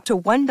save up to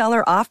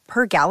 $1 off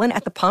per gallon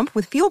at the pump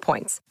with fuel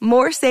points.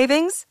 More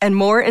savings and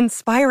more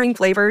inspiring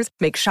flavors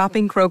make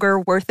shopping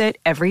Kroger worth it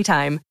every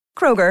time.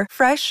 Kroger,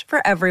 fresh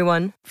for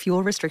everyone.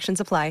 Fuel restrictions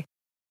apply.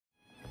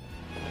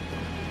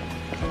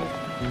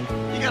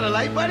 You got a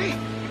light, buddy?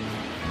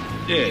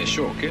 Yeah,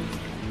 sure, kid.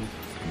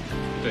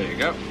 There you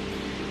go.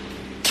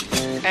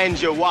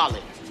 And your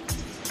wallet.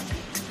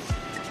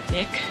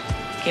 Nick,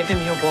 give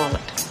him your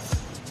wallet.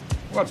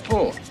 What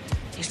for?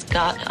 He's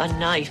got a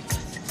knife.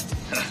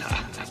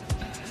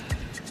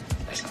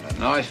 That's not a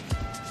knife.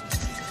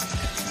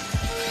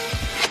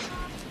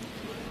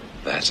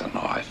 That's a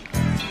knife.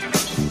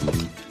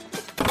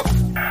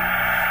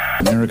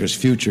 America's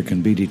future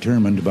can be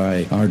determined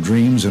by our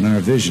dreams and our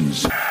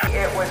visions.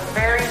 It was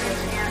very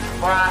diffuse,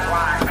 bright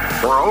light.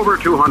 For over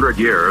 200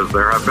 years,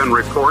 there have been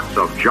reports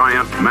of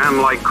giant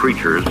man-like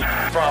creatures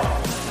from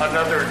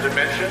another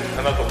dimension,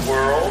 another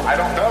world. I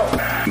don't know.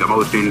 The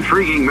most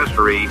intriguing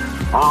mystery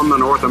on the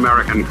North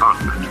American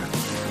continent.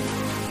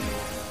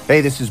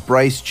 Hey, this is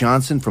Bryce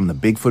Johnson from the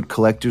Bigfoot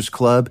Collectors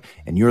Club,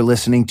 and you're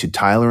listening to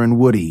Tyler and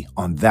Woody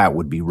on That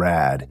Would Be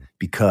Rad,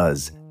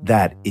 because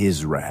that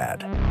is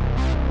rad.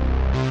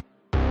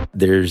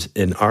 There's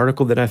an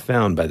article that I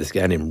found by this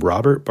guy named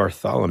Robert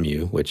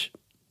Bartholomew, which,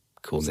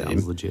 cool Sounds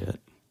name. legit.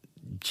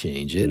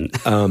 Change it.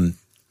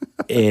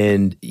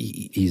 And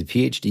he's a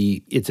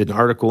PhD. It's an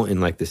article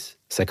in like this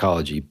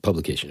psychology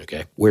publication,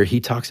 okay, where he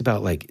talks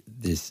about like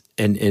this,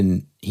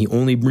 and he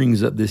only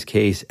brings up this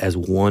case as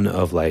one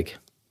of like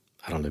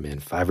I don't know, man,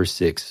 5 or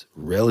 6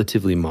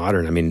 relatively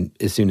modern. I mean,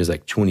 as soon as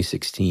like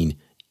 2016,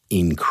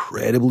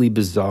 incredibly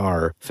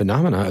bizarre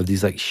phenomena of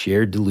these like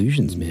shared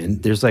delusions, man.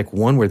 There's like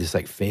one where this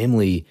like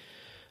family,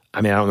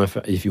 I mean, I don't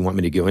know if you want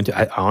me to go into.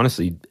 I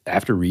honestly,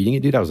 after reading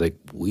it, dude, I was like,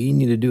 we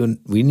need to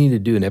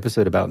do an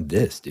episode about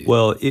this, dude.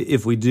 Well,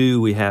 if we do,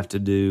 we have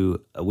to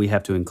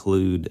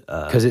include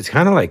because it's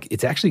kind of like,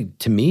 it's actually,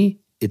 to me,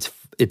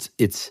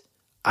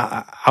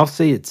 I'll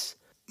say it's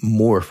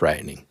more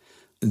frightening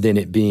than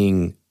it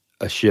being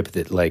a ship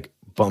that like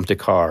bumped a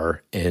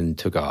car and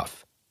took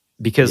off.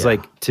 Because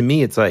like, to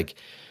me, it's like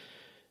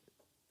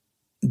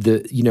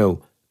there's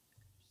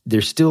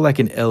still like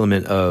an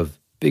element of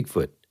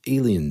Bigfoot,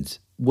 aliens,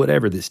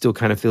 whatever, that still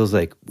kind of feels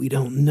like we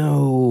don't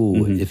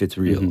know if it's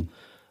real.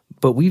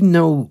 But we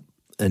know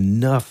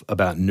enough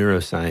about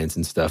neuroscience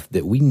and stuff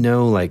that we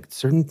know like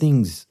certain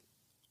things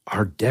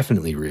are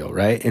definitely real,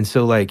 right? And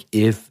so like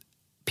if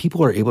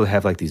people are able to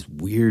have like these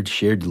weird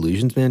shared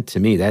delusions, man, to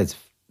me that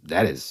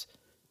is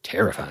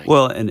terrifying.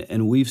 Well,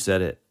 and we've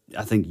said it.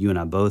 I think you and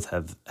I both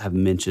have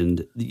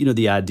mentioned,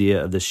 the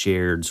idea of the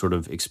shared sort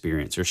of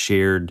experience or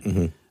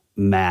shared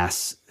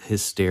mass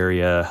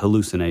hysteria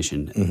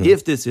hallucination.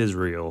 If this is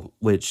real,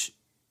 which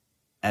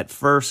at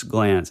first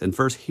glance and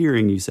first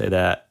hearing you say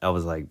that, I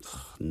was like,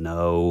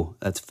 no,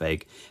 that's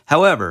fake.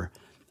 However,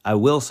 I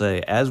will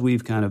say, as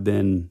we've kind of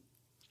been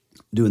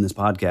doing this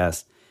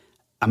podcast,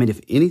 I mean, if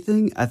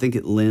anything, I think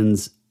it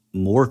lends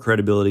more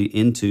credibility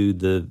into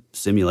the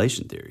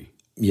simulation theory.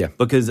 Yeah.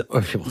 Because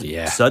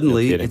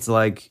suddenly no it's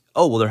like,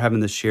 oh, well, they're having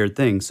this shared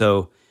thing.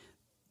 So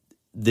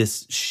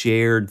this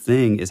shared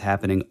thing is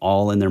happening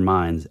all in their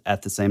minds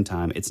at the same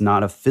time. It's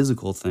not a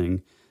physical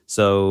thing.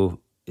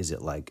 So is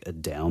it like a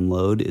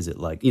download? Is it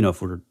like,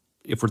 if we're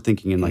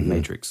thinking in like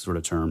Matrix sort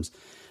of terms?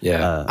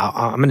 Yeah.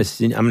 I'm going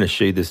to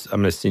show you this.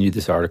 I'm going to send you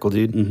this article,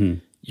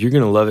 dude. You're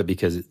going to love it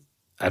because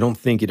I don't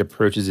think it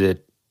approaches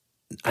it.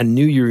 I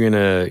knew you were going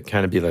to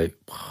kind of be like,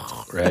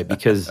 right?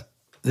 Because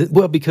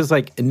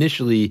like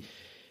initially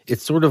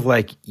it's sort of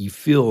like you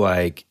feel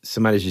like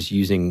somebody's just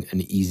using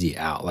an easy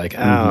out. Like,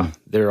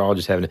 they're all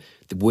just having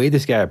the way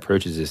this guy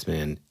approaches this,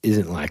 man,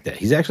 isn't like that.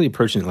 He's actually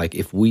approaching it like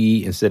if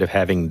we, instead of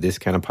having this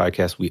kind of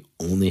podcast, we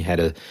only had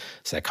a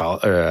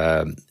psychology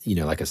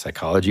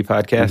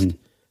podcast.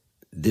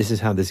 This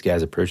is how this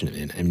guy's approaching it,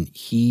 man. I mean,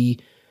 he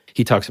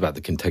talks about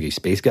the Kentucky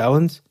Space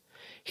Goblins.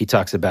 He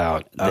talks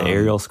about the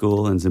aerial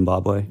school in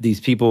Zimbabwe. These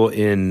people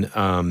in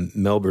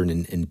Melbourne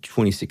in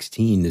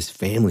 2016, this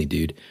family,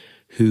 dude,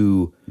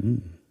 who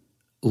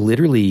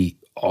literally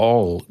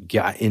all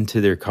got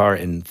into their car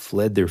and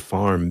fled their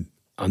farm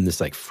on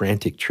this like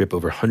frantic trip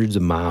over hundreds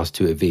of miles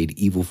to evade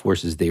evil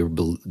forces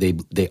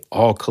they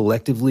all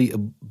collectively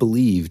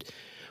believed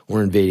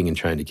were invading and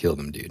trying to kill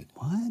them, dude.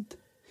 What?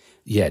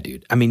 Yeah,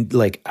 dude. I mean,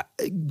 like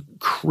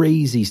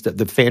crazy stuff.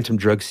 The Phantom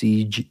Drug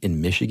Siege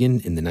in Michigan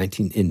in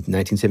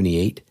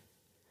 1978,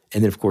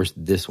 and then of course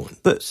this one.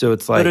 But so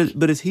it's like,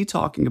 but is he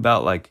talking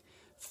about like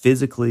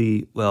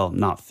physically? Well,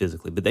 not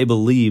physically, but they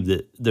believe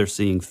that they're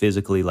seeing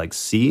physically, like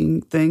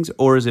seeing things,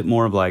 or is it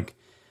more of like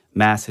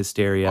mass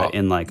hysteria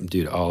and like,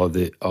 dude, all of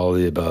the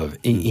above?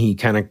 He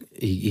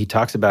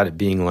talks about it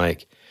being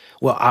like,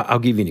 well, I'll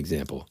give you an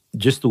example.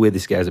 Just the way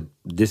this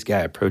guy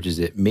approaches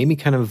it made me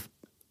kind of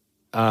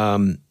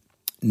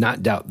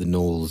not doubt the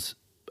Knowles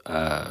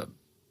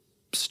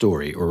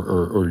story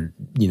or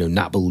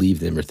not believe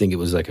them or think it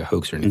was like a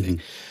hoax or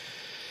anything.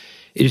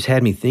 It just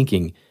had me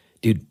thinking,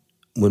 dude,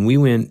 when we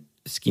went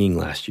skiing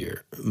last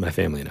year, my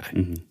family and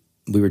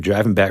I, we were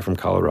driving back from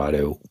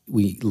Colorado.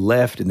 We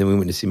left and then we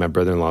went to see my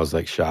brother-in-law's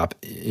like shop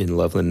in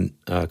Loveland,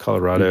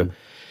 Colorado.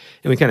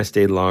 And we kind of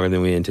stayed longer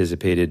than we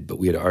anticipated, but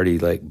we had already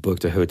like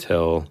booked a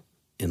hotel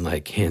in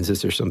like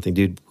Kansas or something,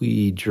 dude.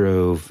 We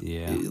drove,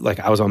 like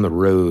I was on the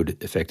road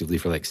effectively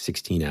for like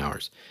 16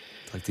 hours.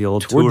 Like the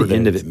old Toward tour the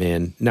end of days. it,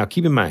 man. Now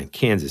keep in mind,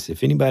 Kansas,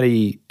 if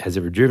anybody has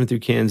ever driven through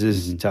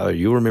Kansas, Tyler,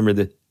 you'll remember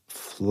that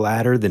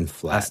flatter than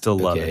flat. I still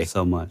love it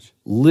so much.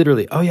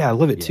 Literally. Oh yeah, I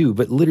love it too,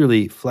 but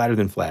literally flatter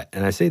than flat.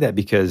 And I say that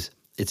because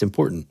it's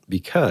important,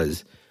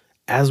 because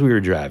as we were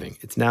driving,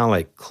 it's now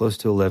like close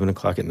to 11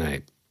 o'clock at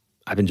night.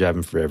 I've been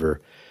driving forever,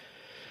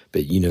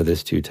 but you know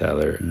this too,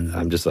 Tyler.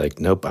 I'm just like,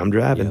 nope, I'm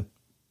driving. Yep.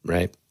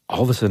 Right?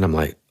 All of a sudden I'm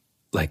like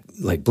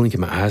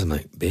blinking my eyes. I'm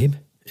like, babe?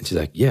 And she's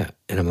like, yeah.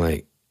 And I'm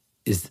like,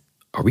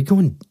 are we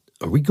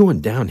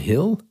going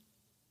downhill?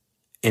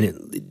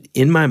 And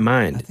in my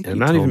mind, and I'm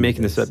not even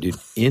making this up, dude.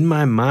 In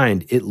my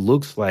mind, it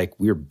looks like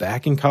we're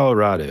back in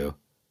Colorado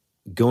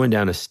going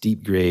down a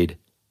steep grade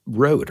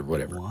road or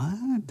whatever.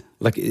 What?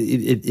 Like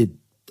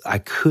I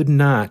could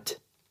not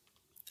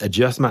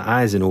adjust my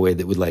eyes in a way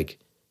that would like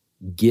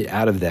get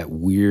out of that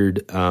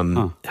weird, I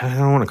don't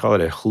want to call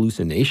it a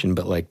hallucination,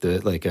 but like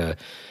I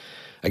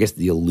guess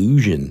the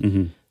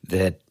illusion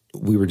that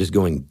we were just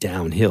going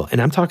downhill.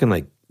 And I'm talking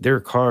like there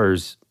are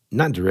cars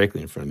not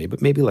directly in front of me,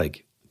 but maybe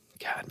like,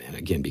 God, man,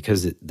 again,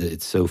 because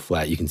it's so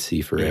flat, you can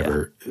see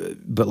forever. Yeah.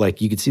 But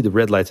like you could see the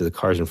red lights of the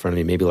cars in front of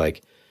me, maybe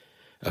like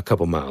a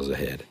couple miles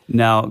ahead.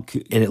 Now,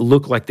 and it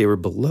looked like they were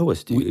below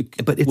us, dude.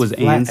 But it's was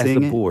flat Ann as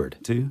seeing the it board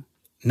too.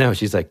 No,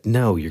 she's like,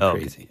 no, you're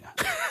crazy.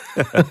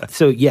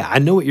 So, yeah, I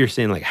know what you're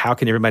saying. Like, how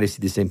can everybody see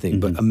the same thing?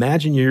 But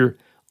imagine you're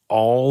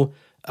all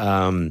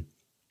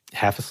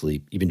half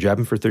asleep. You've been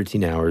driving for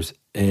 13 hours,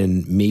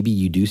 and maybe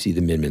you do see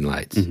the Min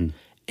lights,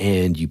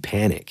 and you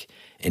panic.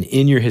 And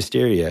in your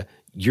hysteria,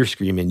 you're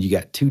screaming. You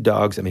got 2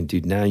 dogs. I mean,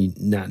 dude, now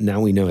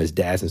we know as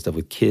dads and stuff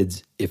with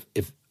kids, if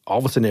all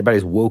of a sudden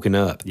everybody's woken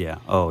up,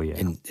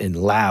 and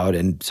loud,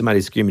 and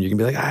somebody's screaming, you're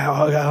gonna be like,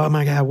 oh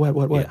my God,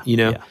 what, you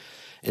know? Yeah.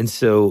 And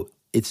so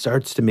it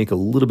starts to make a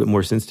little bit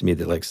more sense to me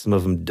that like some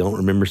of them don't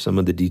remember some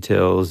of the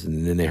details,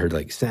 and then they heard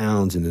like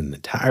sounds, and then the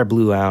tire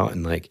blew out,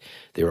 and like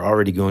they were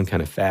already going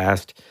kind of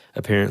fast.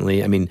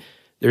 Apparently, I mean,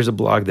 there's a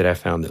blog that I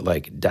found that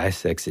like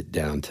dissects it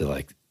down to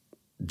like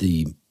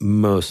the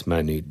most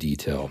minute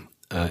detail,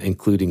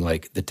 including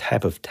like the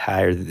type of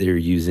tire that they were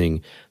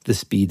using, the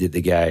speed that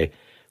the guy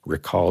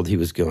recalled he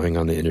was going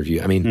on the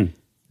interview. I mean,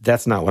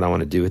 that's not what I want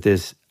to do with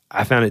this.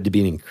 I found it to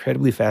be an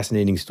incredibly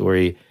fascinating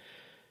story.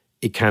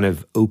 It kind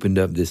of opened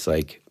up this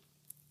like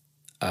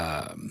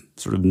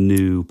sort of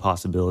new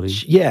possibility.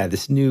 Yeah,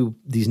 these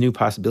new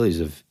possibilities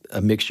of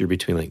a mixture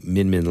between like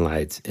Min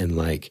lights and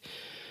like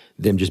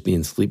them just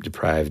being sleep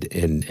deprived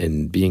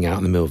and being out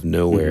in the middle of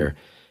nowhere,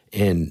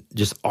 and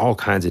just all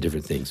kinds of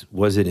different things.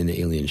 Was it an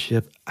alien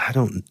ship? I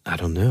don't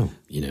know.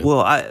 You know.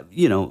 Well,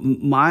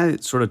 my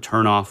sort of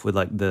turn off with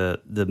like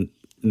the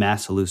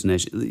mass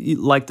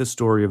hallucination, like the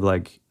story of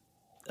like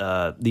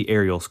the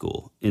aerial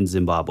school in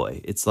Zimbabwe.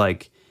 It's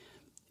like,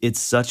 it's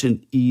such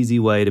an easy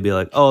way to be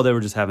like, oh, they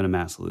were just having a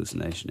mass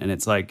hallucination. And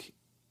it's like,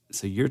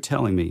 so you're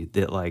telling me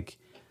that like,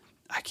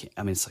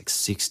 it's like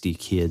 60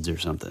 kids or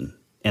something,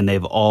 and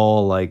they've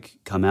all like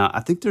come out. I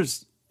think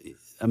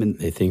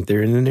they think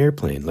they're in an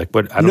airplane. Like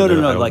what? I don't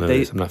know. No. Like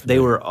they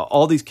were,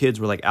 all these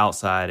kids were like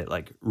outside at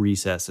like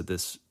recess at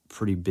this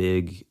pretty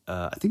big,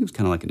 I think it was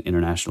kind of like an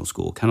international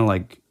school, kind of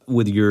like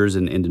with yours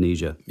in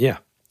Indonesia. Yeah.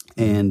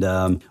 And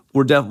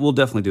we'll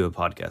definitely do a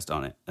podcast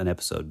on it, an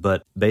episode.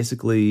 But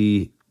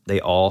basically, they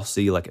all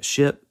see like a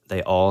ship.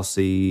 They all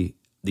see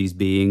these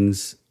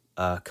beings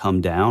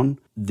come down.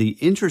 The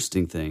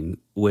interesting thing,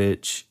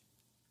 which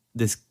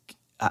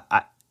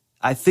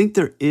I think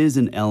there is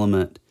an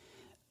element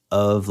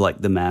of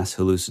like the mass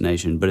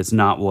hallucination, but it's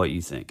not what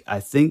you think. I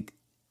think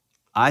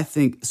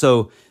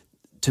so.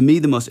 To me,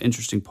 the most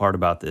interesting part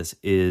about this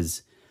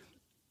is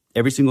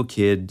every single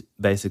kid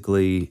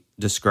basically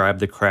described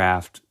the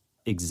craft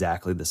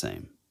exactly the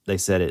same. They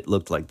said it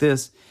looked like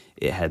this.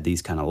 It had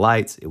these kind of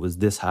lights. It was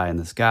this high in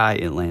the sky.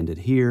 It landed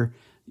here,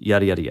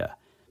 yada, yada, yada.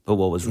 But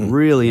what was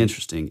really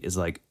interesting is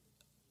like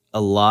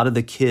a lot of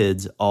the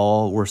kids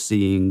all were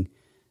seeing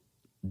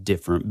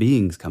different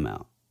beings come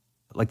out.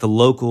 Like the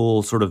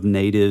local sort of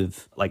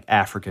native, like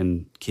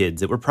African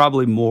kids that were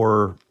probably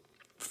more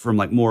from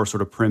like more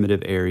sort of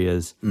primitive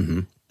areas.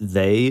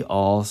 They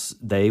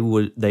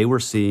were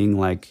seeing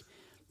like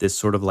this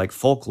sort of like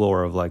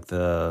folklore of like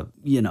the,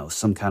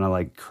 some kind of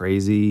like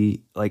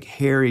crazy, like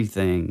hairy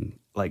thing,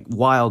 like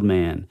wild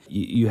man.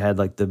 You had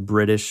like the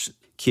British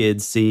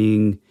kids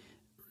seeing,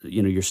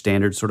 your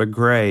standard sort of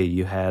gray.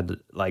 You had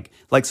like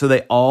so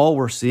they all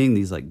were seeing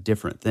these like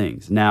different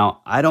things.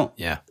 Now, I don't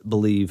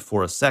believe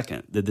for a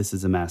second that this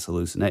is a mass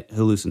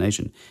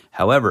hallucination.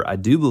 However, I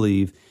do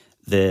believe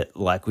that,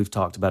 like we've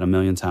talked about a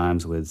million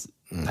times with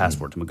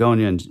Passport to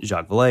Magonia and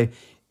Jacques Vallée,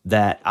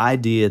 that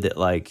idea that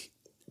like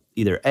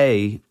either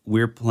A,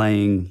 we're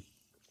playing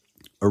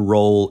a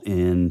role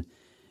in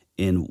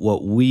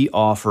what we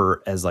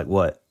offer as like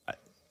what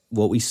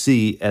we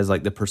see as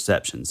like the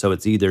perception. So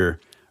it's either,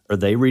 are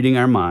they reading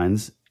our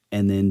minds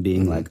and then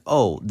being like,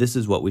 oh, this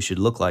is what we should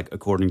look like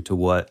according to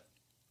what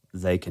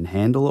they can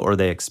handle or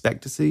they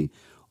expect to see?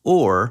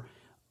 Or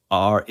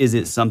is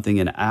it something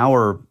in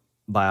our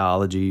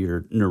biology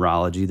or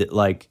neurology that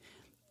like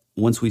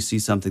once we see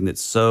something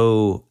that's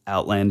so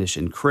outlandish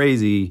and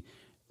crazy,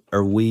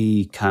 are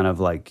we kind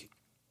of like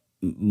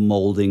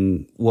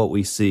molding what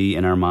we see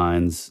in our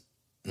minds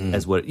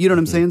as what, you know what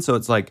I'm saying? So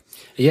it's like...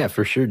 Yeah,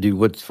 for sure, dude.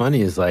 What's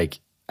funny is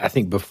like, I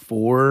think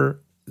before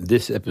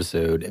this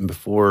episode and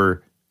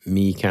before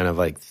me kind of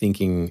like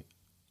thinking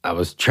I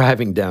was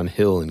driving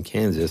downhill in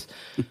Kansas,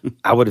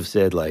 I would have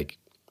said like,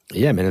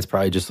 yeah, man, it's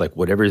probably just like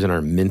whatever's in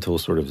our mental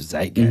sort of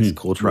zeitgeist,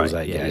 cultural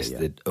zeitgeist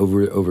that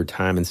over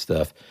time and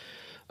stuff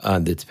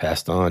that's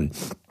passed on.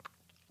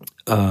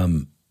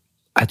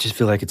 I just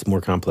feel like it's more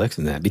complex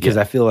than that because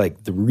I feel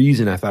like the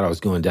reason I thought I was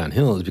going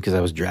downhill is because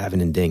I was driving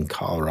in dang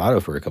Colorado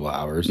for a couple of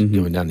hours,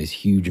 going down these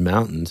huge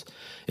mountains.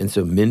 And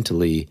so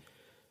mentally,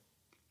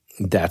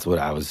 that's what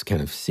I was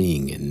kind of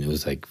seeing. And it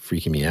was like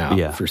freaking me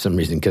out for some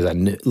reason because I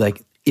knew,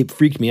 like, it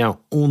freaked me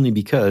out only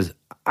because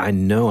I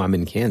know I'm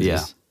in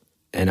Kansas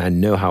and I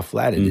know how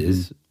flat it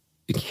is,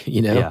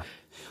 Yeah.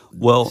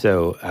 Well,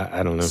 so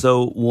I don't know.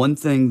 So one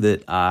thing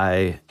that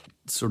I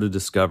sort of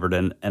discovered,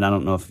 and I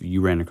don't know if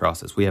you ran across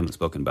this, we haven't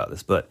spoken about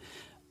this, but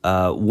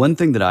one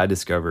thing that I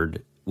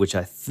discovered, which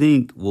I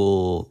think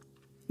will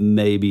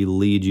maybe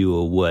lead you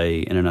away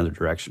in another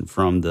direction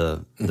from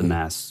the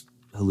mass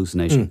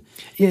hallucination.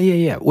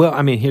 Yeah. Well,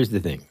 I mean, here's the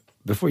thing.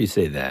 Before you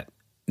say that,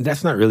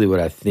 that's not really what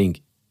I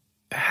think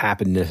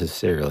happen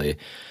necessarily.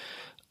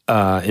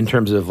 In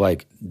terms of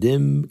like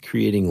them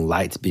creating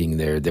lights being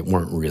there that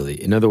weren't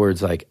really. In other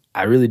words, like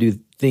I really do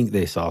think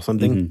they saw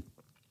something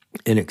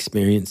and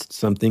experienced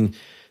something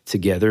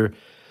together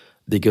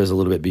that goes a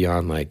little bit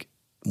beyond like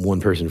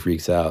one person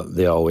freaks out,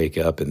 they all wake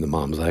up, and the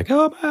mom's like,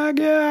 "Oh my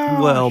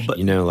gosh!" Well, but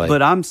you know, like,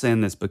 but I'm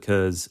saying this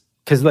because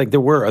like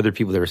there were other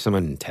people. There was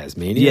someone in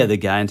Tasmania. Yeah, the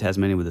guy in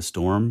Tasmania with the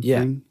storm.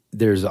 Yeah, thing.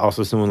 There's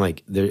also someone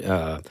like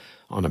there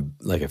on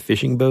a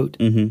fishing boat.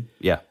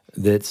 Yeah.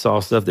 That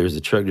saw stuff. There's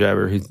a truck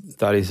driver who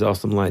thought he saw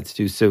some lights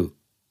too. So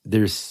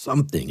there's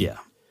something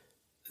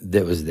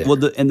that was there. Well,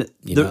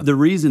 the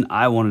reason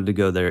I wanted to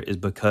go there is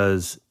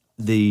because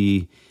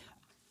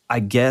I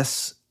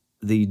guess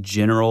the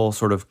general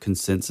sort of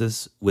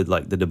consensus with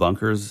like the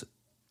debunkers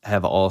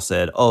have all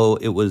said, oh,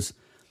 it was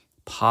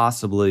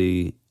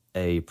possibly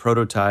a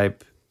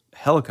prototype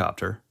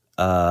helicopter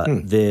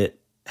that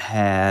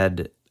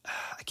had,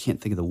 I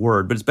can't think of the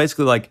word, but it's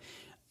basically like,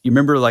 you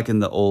remember like in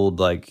the old,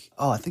 like,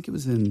 I think it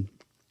was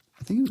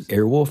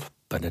Airwolf?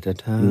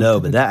 No,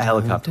 but that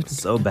helicopter was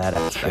so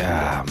badass.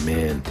 Ah,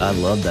 man. I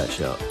love that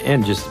show.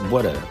 And just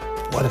what a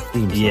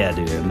theme song. Yeah,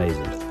 dude,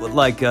 amazing. But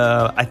like,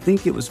 I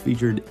think it was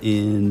featured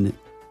in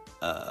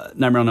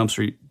Nightmare on Elm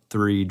Street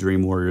 3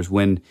 Dream Warriors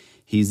when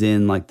he's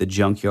in like the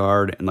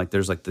junkyard and like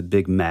there's like the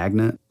big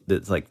magnet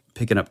that's like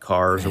picking up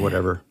cars or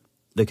whatever.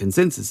 The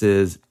consensus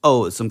is,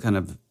 it's some kind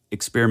of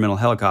experimental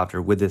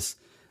helicopter with this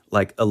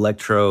like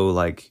electro,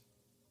 like,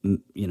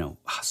 you know,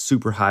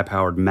 super high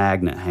powered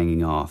magnet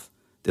hanging off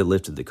that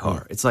lifted the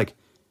car. It's like,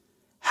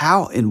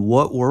 how in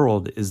what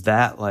world is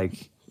that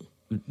like,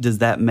 does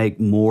that make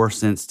more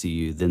sense to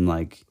you than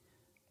like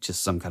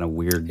just some kind of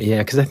weird? Yeah,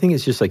 because I think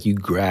it's just like you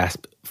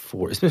grasp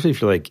for, especially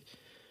if you're like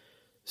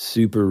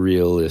super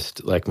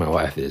realist like my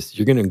wife is,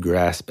 you're going to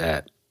grasp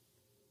at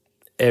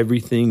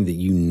everything that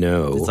you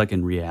know. It's like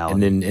in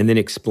reality. And then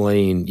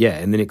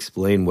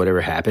explain whatever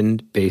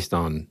happened based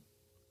on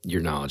your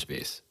knowledge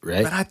base,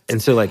 right?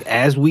 And so like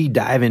as we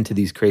dive into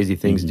these crazy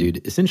things,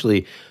 dude,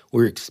 essentially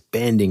we're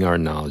expanding our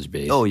knowledge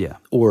base. Oh yeah.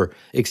 Or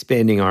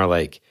expanding our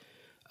like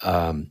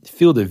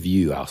field of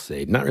view, I'll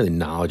say. Not really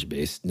knowledge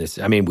base.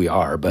 I mean, we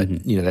are, but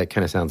you know, that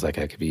kind of sounds like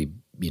I could be,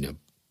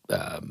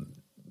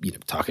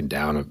 talking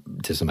down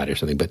to somebody or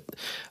something. But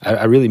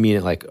I really mean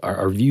it like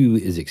our view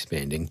is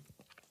expanding.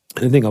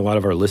 And I think a lot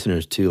of our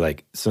listeners too,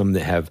 like some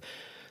that have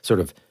sort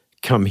of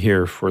come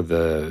here for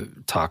the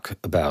talk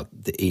about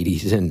the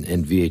 80s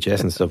and VHS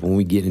and stuff, when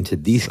we get into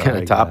these kind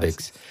of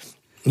topics.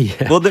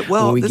 Yeah.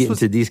 When we get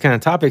into these kind of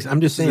topics, I'm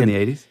just saying. In the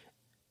 80s?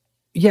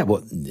 Yeah,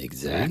 well,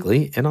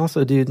 exactly. And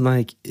also, dude,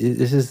 like,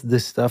 this is the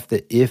stuff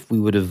that if we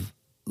would have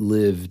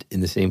lived in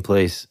the same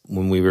place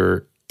when we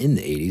were in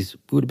the 80s,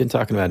 we would have been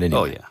talking about it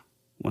anyway. Oh, yeah.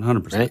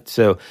 100%. Right?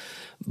 So,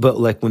 but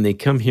like when they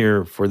come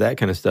here for that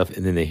kind of stuff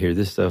and then they hear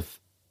this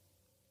stuff,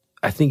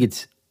 I think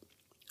it's,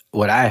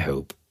 what I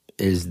hope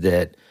is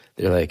that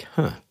they're like,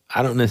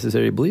 I don't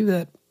necessarily believe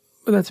that,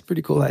 but that's a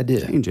pretty cool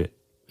idea. Change it.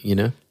 You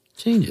know?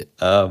 Change it.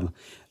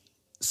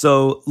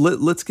 So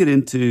let's get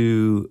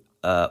into,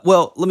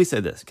 let me say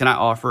this. Can I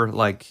offer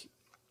like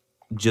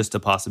just a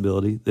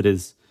possibility that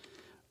is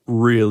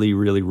really,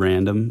 really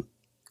random?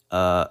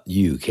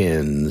 You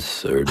can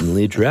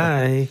certainly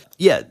try.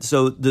 Yeah,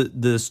 so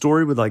the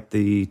story with like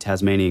the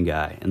Tasmanian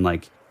guy, and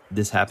like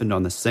this happened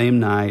on the same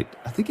night.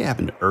 I think it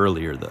happened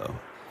earlier though.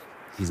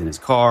 He's in his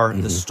car.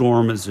 The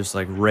storm is just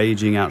like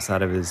raging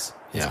outside of his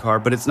car,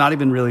 but it's not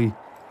even really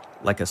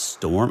like a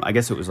storm. I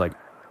guess it was like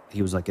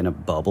he was like in a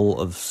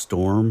bubble of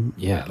storm.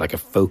 Yeah, like a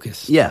focus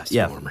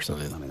storm or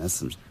something. I mean, that's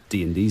some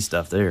D&D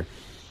stuff there.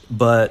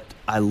 But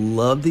I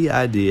love the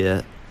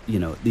idea,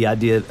 the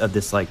idea of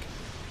this like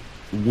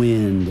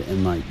wind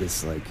and like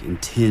this like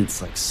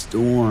intense like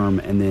storm,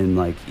 and then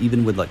like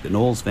even with like the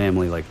Knowles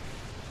family, like,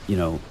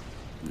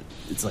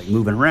 it's like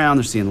moving around,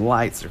 they're seeing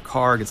lights, their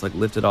car gets like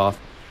lifted off.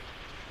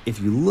 If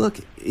you look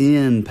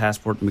in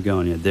Passport to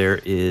Magonia,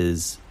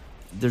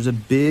 there's a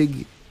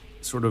big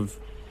sort of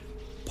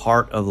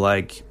part of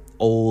like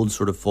old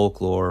sort of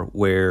folklore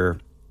where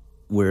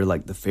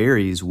like the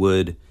fairies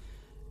would,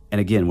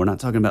 and again, we're not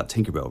talking about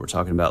Tinkerbell, we're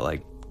talking about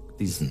like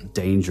these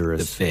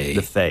dangerous,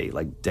 the Fae,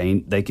 like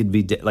they could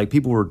be like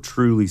people were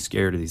truly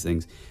scared of these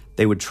things.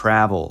 They would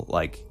travel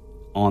like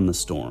on the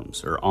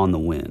storms or on the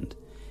wind,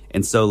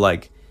 and so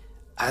like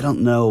I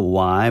don't know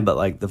why, but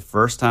like the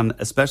first time,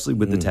 especially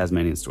with the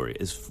Tasmanian story,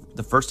 is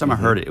the first time I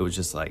heard it, it was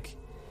just like,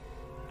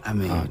 I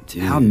mean,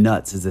 how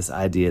nuts is this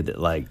idea that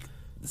like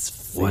this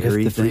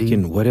fairy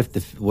thing? What if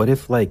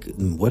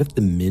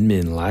the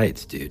Min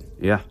lights, dude?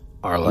 Yeah,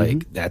 are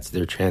like that's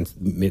their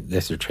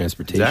transportation,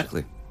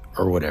 exactly,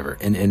 or whatever.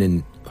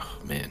 And oh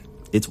man,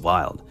 it's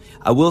wild.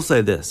 I will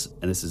say this,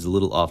 and this is a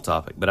little off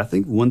topic, but I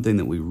think one thing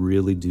that we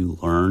really do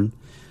learn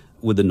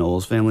with the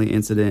Knowles family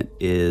incident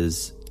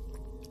is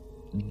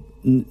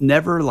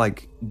never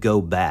like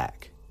go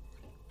back.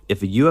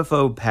 If a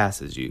UFO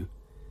passes you,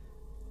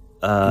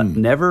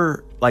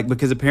 never like,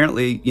 because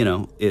apparently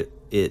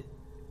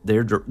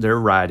they're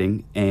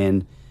riding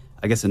and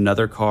I guess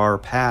another car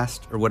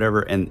passed or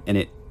whatever, and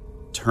it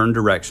turned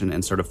direction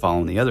and started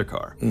following the other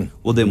car.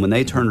 Well, then when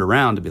they turned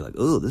around to be like,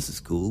 oh, this is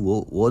cool.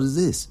 Well, what is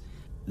this?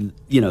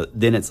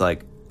 Then it's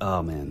like,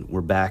 oh man,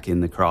 we're back in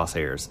the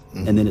crosshairs.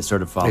 And then it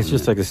started following. It's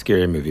just like a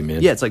scary movie,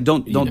 man. Yeah, it's like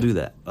don't do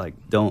that. Like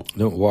don't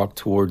walk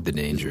toward the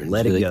danger.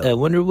 Let it go. I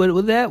wonder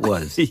what that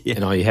was. Yeah.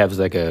 And all you have is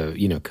like a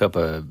cup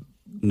of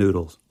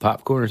noodles,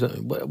 popcorn or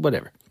something.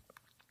 Whatever.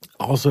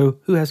 Also,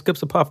 who has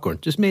cups of popcorn?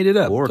 Just made it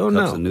up. Or Don't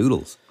cups know. of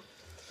noodles.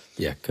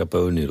 Yeah, cup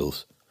of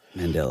noodles.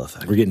 Mandela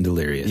effect. We're getting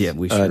delirious. Yeah,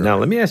 we should. Now,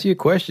 let me ask you a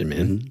question,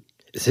 man.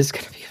 Is this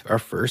going to be our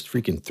first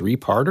freaking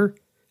 3-parter?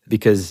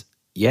 Because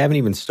you haven't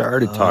even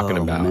started talking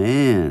about.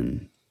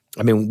 Man.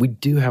 I mean, we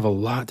do have a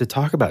lot to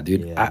talk about,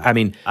 dude. Yeah. I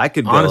mean, I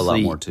could go honestly, a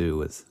lot more too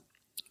with.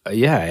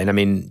 Yeah, and I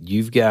mean,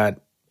 you've got.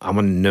 I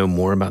want to know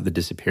more about the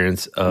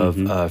disappearance of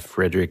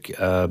Frederick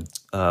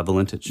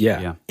Valentich.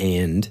 Yeah,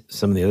 and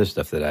some of the other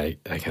stuff that I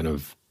kind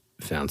of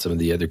found. Some of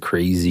the other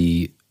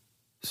crazy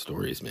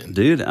stories, man.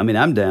 Dude, I mean,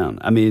 I'm down.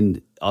 I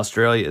mean,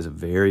 Australia is a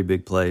very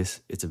big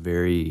place. It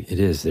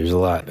is. There's a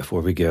lot.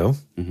 Before we go,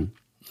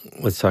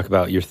 let's talk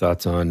about your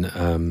thoughts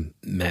on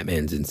Matt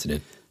Mann's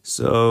incident.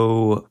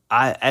 So,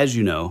 as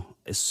you know,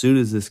 as soon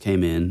as this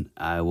came in,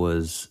 I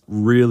was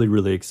really,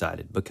 really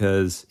excited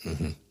because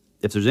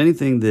if there's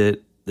anything that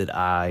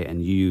I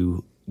and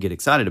you get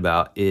excited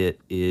about,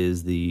 it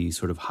is the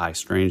sort of high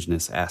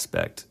strangeness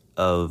aspect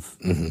of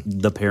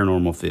the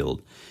paranormal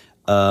field.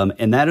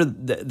 And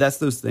that's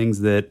those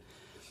things that,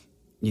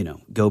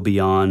 go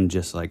beyond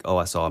just like, oh,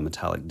 I saw a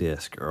metallic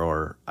disc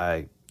or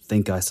I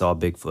think I saw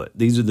Bigfoot.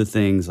 These are the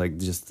things like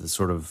just the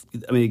sort of,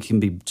 I mean, it can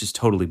be just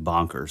totally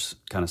bonkers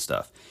kind of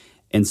stuff.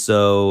 And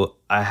so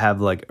I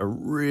have like a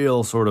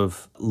real sort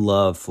of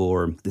love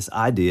for this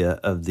idea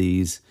of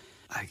these,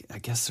 I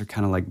guess they're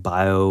kind of like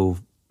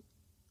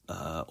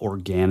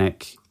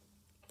organic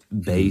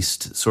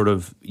based sort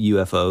of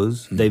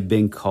UFOs. They've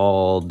been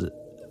called,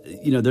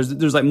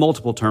 there's like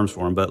multiple terms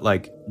for them, but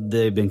like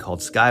they've been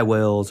called sky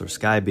whales or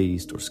sky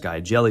beast or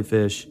sky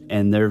jellyfish.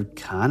 And they're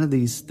kind of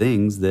these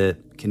things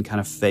that can kind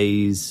of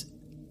phase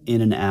in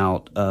and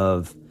out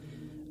of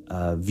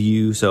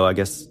view. So I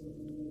guess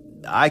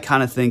I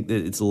kind of think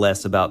that it's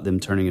less about them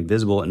turning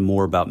invisible and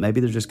more about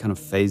maybe they're just kind of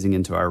phasing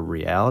into our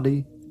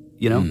reality,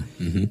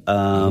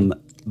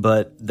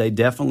 But they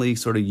definitely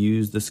sort of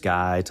use the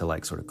sky to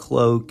like sort of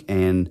cloak.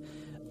 And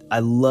I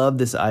love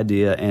this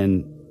idea.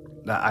 And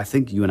I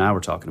think you and I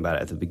were talking about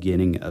it at the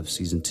beginning of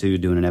season 2,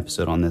 doing an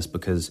episode on this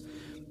because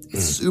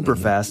it's super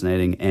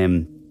fascinating.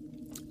 And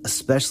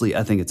especially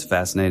I think it's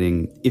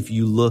fascinating if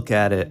you look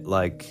at it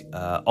like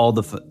all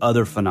the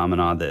other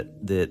phenomena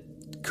that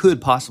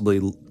could possibly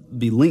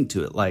be linked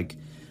to it, like,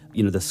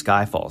 the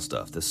Skyfall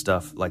stuff, the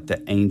stuff like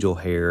the angel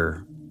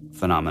hair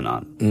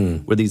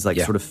phenomenon, where these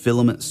sort of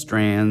filament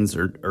strands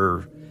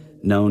are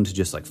known to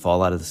just like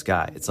fall out of the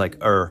sky. It's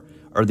like, are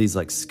these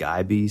like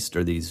sky beasts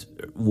or these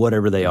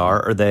whatever they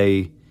are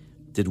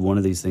did one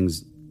of these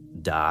things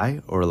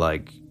die or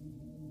like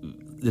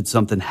did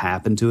something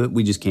happen to it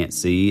we just can't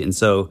see? And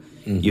so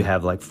you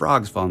have like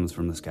frogs falling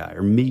from the sky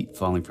or meat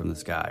falling from the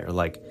sky or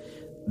like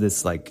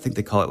this, like, I think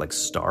they call it like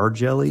star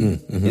jelly.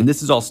 And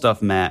this is all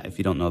stuff, Matt, if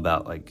you don't know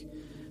about, like,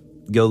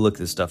 go look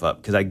this stuff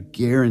up because I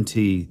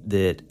guarantee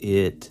that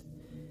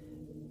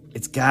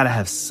it's got to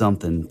have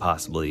something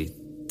possibly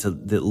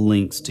that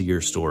links to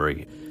your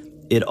story.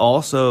 It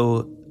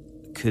also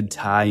could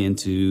tie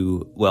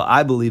into, well,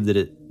 I believe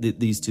that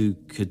these two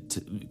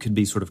could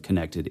be sort of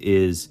connected.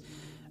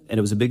 And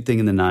it was a big thing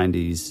in the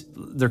 90s.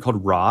 They're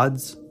called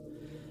rods.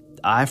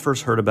 I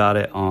first heard about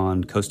it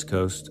on Coast to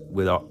Coast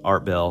with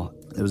Art Bell.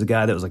 There was a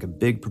guy that was like a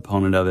big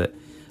proponent of it.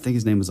 I think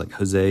his name was like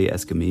Jose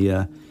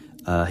Escamilla.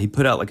 He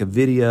put out like a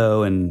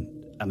video, and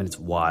I mean, it's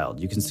wild.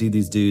 You can see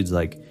these dudes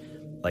like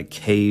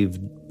cave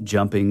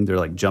jumping. They're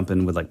like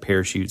jumping with like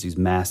parachutes, these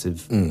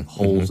massive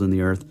holes in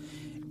the earth.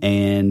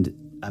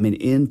 And I mean,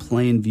 in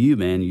plain view,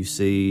 man, you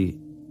see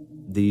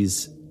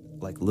these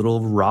like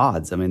little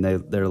rods. I mean,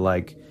 they're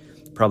like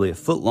probably a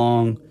foot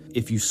long.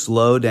 If you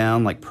slow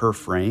down like per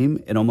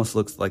frame, it almost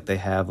looks like they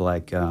have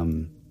like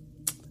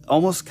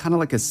almost kind of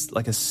like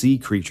a sea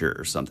creature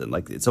or something.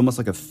 Like it's almost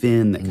like a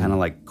fin that kind of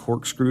like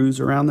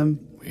corkscrews around them.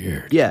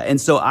 Weird. Yeah, and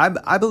so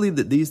I believe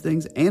that these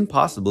things, and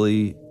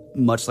possibly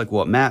much like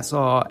what Matt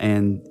saw,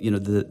 and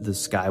the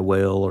sky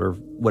whale or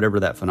whatever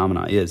that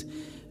phenomena is,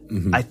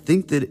 I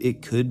think that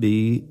it could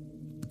be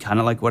kind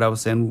of like what I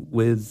was saying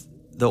with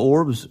the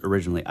orbs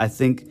originally. I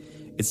think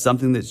it's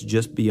something that's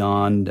just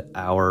beyond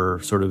our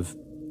sort of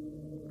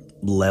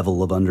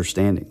level of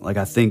understanding. Like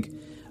I think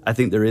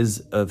there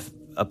is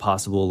a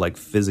possible like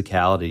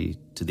physicality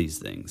to these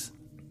things,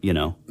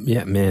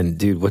 Yeah, man,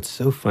 dude. What's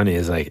so funny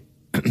is like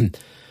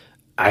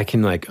I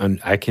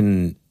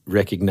can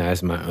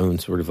recognize my own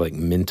sort of like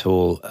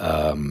mental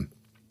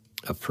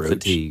approach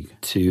fatigue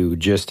to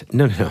just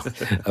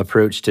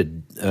approach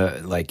to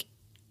like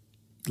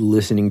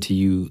listening to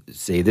you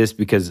say this,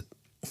 because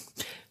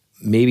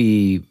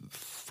maybe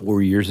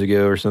 4 years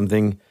ago or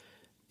something,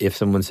 if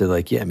someone said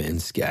like, yeah, man,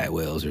 sky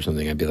whales or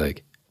something, I'd be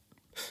like,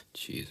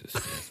 Jesus,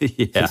 man,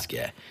 yeah. this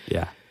guy.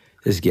 Yeah.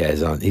 this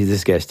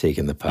guy's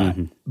taking the pot.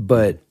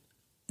 But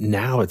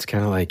now it's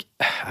kind of like,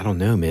 I don't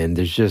know, man.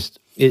 There's just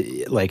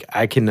like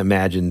I can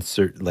imagine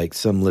certain like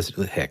some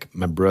listener. Heck,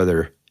 my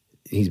brother,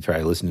 he's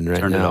probably listening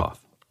right now. Turn it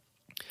off.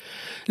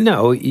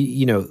 No,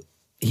 you know,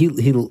 he.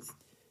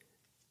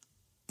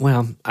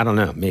 Well, I don't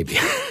know, maybe.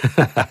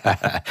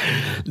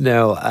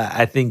 No,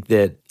 I think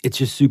that it's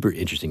just super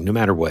interesting. No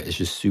matter what, it's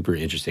just super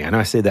interesting. I know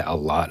I say that a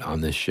lot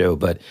on this show,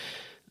 but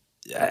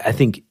I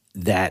think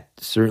that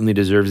certainly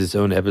deserves its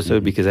own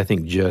episode because I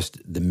think just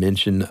the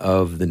mention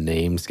of the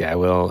name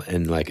Skywell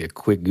and like a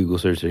quick Google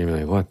search, you're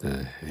like, what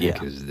the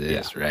heck is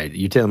this, right?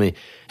 You tell me,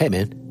 hey,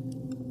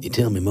 man, you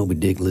tell me Moby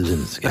Dick lives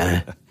in the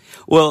sky.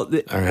 Well,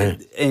 all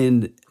right.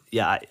 And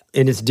yeah.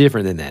 And it's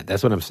different than that.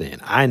 That's what I'm saying.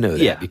 I know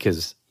that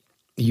because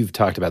you've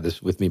talked about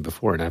this with me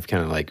before, and I've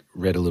kind of like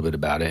read a little bit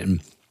about it.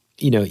 And,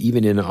 you know,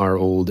 even in our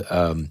old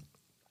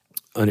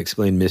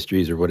Unexplained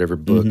Mysteries or whatever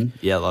book.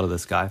 Yeah, a lot of the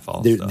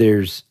Skyfall stuff.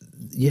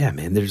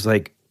 There's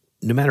like,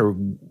 no matter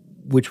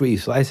which way you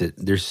slice it,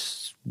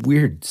 there's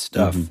weird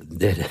stuff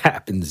that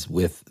happens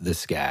with the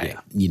sky.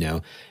 You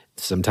know,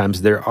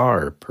 sometimes there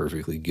are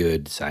perfectly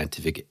good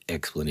scientific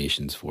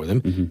explanations for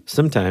them.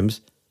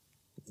 Sometimes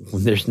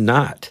there's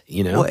not,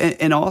 you know. Well,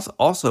 and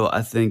also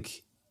I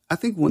think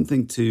one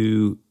thing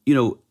too, you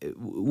know,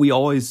 we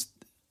always,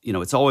 you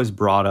know, it's always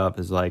brought up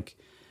as like,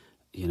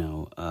 you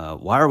know,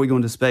 why are we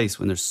going to space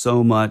when there's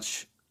so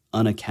much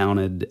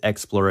unaccounted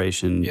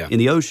exploration in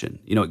the ocean?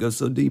 You know, it goes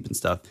so deep and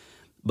stuff.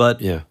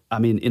 But I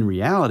mean, in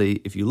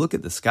reality, if you look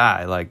at the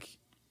sky, like,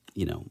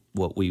 you know,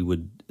 what we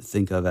would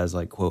think of as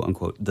like, quote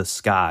unquote, the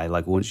sky,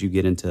 like once you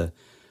get into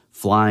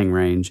flying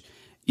range,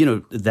 you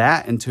know,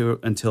 that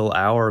until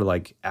our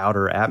like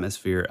outer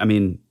atmosphere, I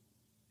mean,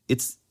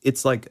 it's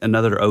like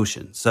another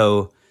ocean.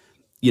 So,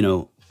 you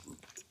know,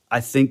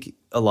 I think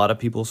a lot of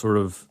people sort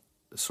of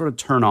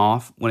turn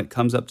off when it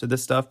comes up to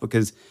this stuff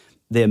because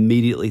they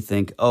immediately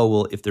think, oh,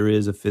 well, if there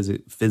is a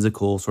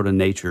physical sort of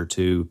nature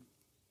to,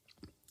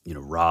 you know,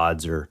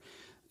 rods or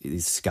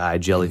these sky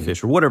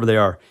jellyfish or whatever they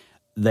are,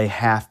 they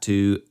have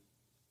to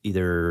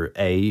either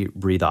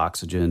breathe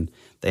oxygen.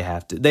 They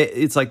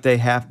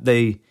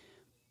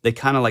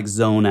kind of like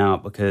zone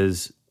out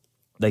because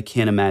they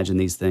can't imagine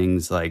these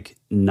things like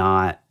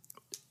not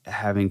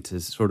having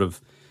to sort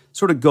of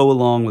go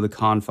along with the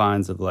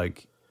confines of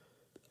like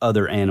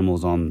other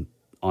animals on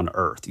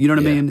Earth. You know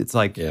what I mean? It's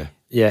like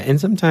yeah,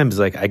 and sometimes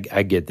like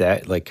I get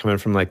that, like coming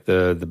from like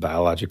the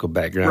biological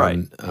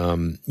background,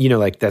 right? You know,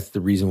 like that's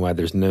the reason why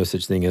there's no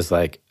such thing as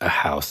like a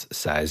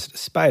house-sized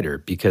spider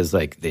because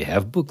like they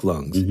have book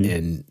lungs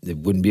and they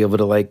wouldn't be able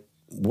to like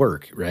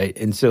work, right?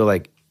 And so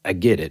like I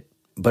get it,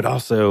 but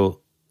also,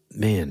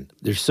 man,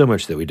 there's so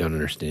much that we don't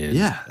understand.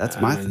 Yeah, that's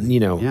my thing. You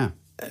know,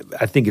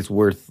 I think it's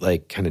worth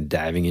like kind of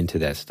diving into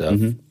that stuff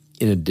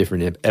in a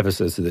different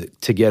episode so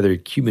that together,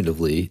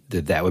 cumulatively,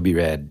 that would be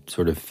rad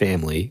sort of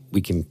family. We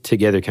can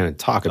together kind of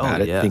talk about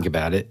it, think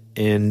about it,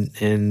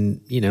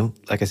 and you know,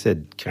 like I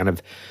said, kind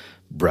of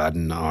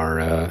broaden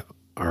our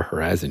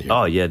horizon here.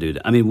 Oh yeah,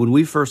 dude. I mean, when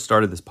we first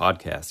started this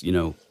podcast, you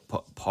know,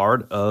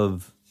 part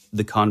of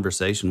the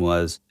conversation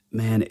was,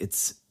 man,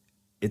 it's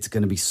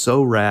going to be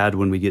so rad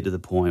when we get to the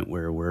point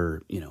where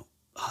we're, you know,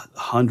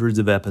 hundreds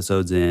of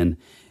episodes in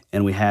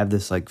and we have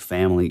this like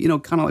family, you know,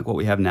 kind of like what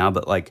we have now,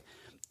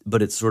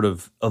 but it's sort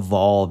of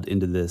evolved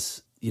into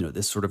this, you know,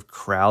 this sort of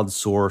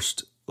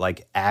crowdsourced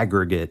like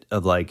aggregate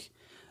of like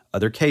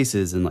other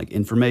cases and like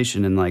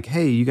information and like,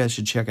 hey, you guys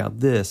should check out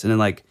this. And then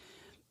like,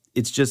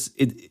 it's just,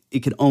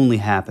 it can only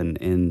happen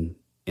in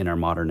our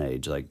modern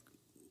age, like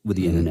with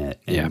the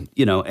internet. And,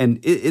 you know, and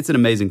it's an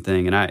amazing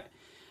thing. And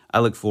I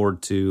look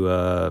forward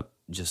to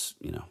just,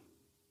 you know,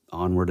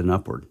 onward and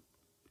upward.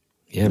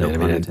 Yeah, no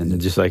man. I mean,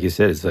 just like you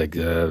said, it's like,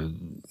 you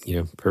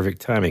know, perfect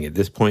timing at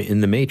this point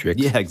in the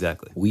Matrix. Yeah,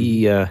 exactly.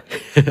 We,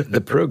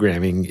 the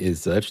programming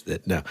is such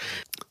that, no.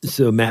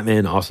 So Matt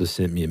Mann also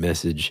sent me a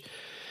message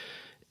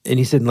and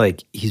he said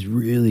like, he's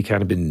really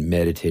kind of been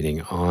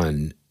meditating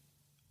on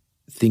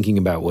thinking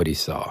about what he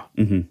saw,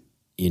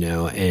 you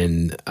know,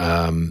 and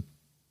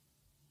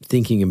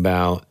thinking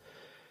about,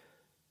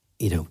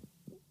 you know,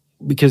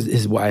 because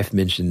his wife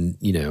mentioned,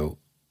 you know,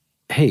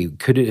 hey,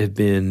 could it have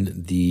been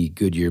the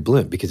Goodyear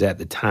blimp? Because at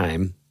the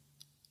time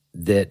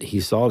that he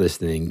saw this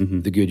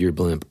thing, the Goodyear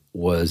blimp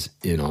was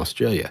in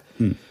Australia.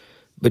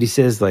 But he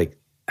says, like,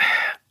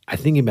 I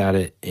think about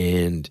it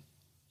and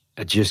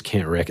I just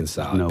can't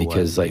reconcile it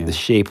because, like, the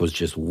shape was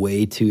just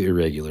way too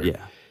irregular.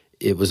 Yeah.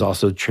 It was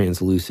also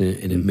translucent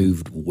and it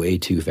moved way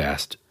too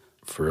fast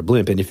for a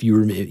blimp. And if you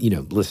remember, you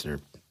know, listener,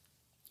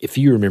 if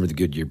you remember the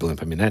Goodyear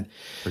blimp, I mean, that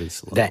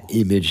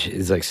image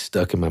is like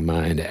stuck in my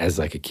mind as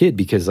like a kid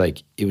because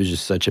like it was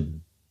just such a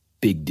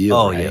big deal.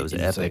 Oh, right? yeah, it was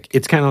epic. Like,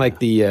 it's kind of like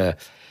the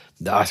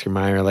Oscar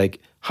Mayer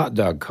like hot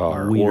dog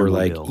car or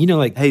like, you know,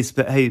 like.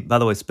 Hey, by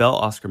the way, spell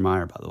Oscar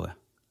Mayer, by the way.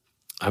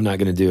 I'm not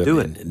going to do it. Do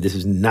man. it. This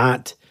is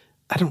not,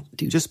 I don't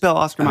do. Just spell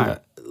Oscar Mayer.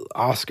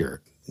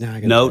 Oscar.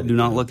 No, do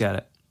not look at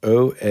it.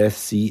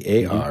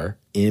 Oscarmeyer.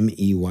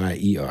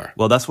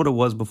 Well, that's what it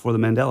was before the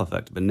Mandela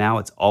effect, but now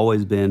it's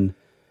always been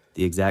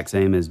the exact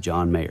same as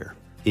John Mayer.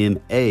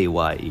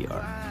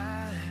 Mayer.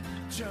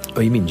 Oh,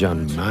 you mean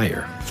John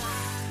Mayer?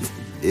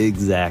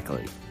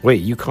 Exactly.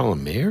 Wait, you call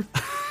him Mayer?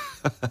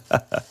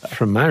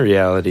 From my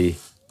reality.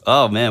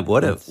 Oh man,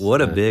 what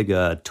a big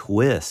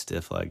twist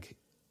if like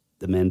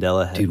the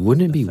Mandela had. Dude,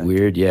 wouldn't it be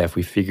weird? Yeah, if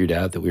we figured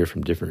out that we were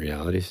from different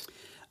realities.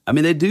 I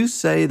mean, they do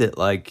say that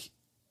like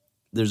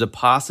there's a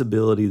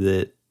possibility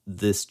that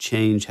this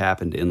change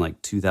happened in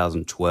like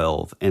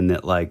 2012, and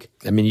that like.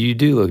 I mean, you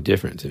do look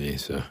different to me,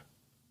 so.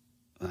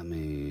 I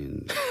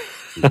mean,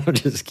 I'm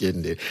just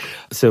kidding, dude.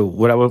 So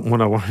what I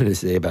wanted to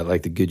say about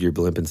like the Goodyear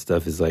blimp and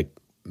stuff is like,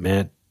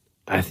 Matt,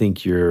 I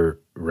think you're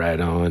right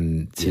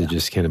on to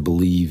just kind of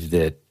believe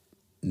that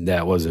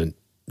wasn't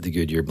the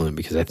Goodyear blimp,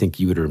 because I think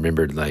you would have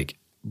remembered like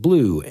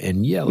blue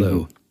and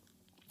yellow.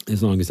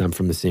 As long as I'm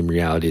from the same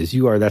reality as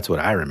you are, that's what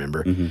I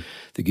remember.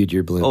 The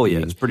Goodyear blimp. Oh yeah,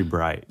 it's pretty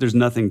bright. There's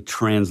nothing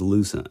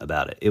translucent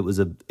about it. It was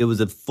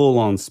a full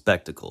on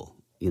spectacle,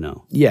 you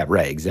know. Yeah,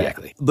 right,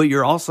 exactly. Yeah. But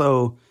you're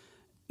also,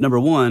 number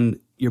one,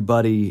 your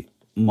buddy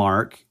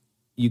Mark.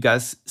 You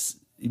guys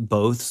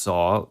both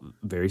saw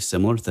very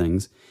similar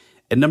things.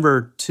 And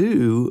number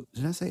two,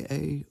 did I say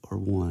A or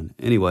one?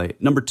 Anyway,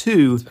 number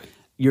two,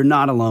 you're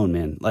not alone,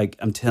 man. Like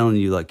I'm telling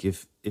you, like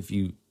if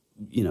you,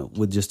 you know,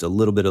 with just a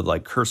little bit of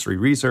like cursory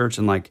research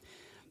and like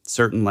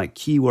certain like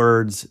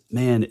keywords,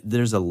 man,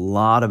 there's a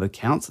lot of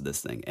accounts of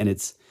this thing. And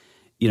it's,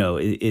 you know,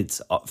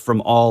 it's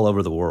from all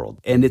over the world.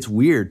 And it's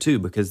weird too,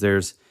 because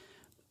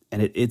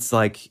it's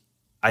like,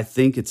 I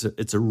think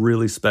it's a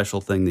really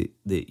special thing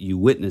that you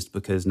witnessed,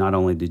 because not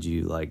only did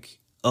you like,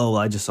 oh,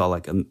 I just saw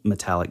like a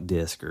metallic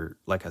disc, or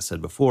like I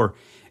said before,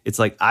 it's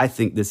like, I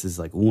think this is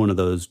like one of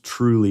those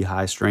truly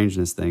high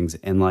strangeness things.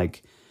 And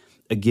like,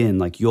 again,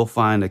 like you'll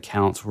find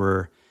accounts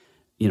where,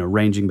 you know,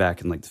 ranging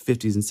back in like the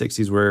 50s and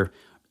 60s where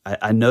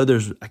I know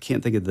I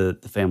can't think of the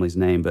family's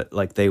name, but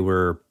like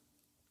I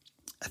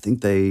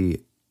think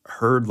they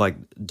heard like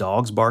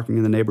dogs barking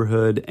in the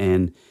neighborhood,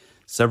 and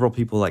several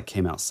people like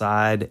came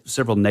outside,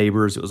 several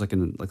neighbors. It was like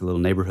in like a little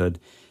neighborhood,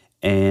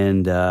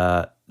 and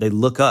they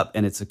look up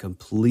and it's a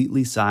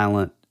completely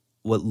silent,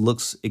 what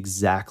looks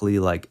exactly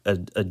like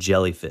a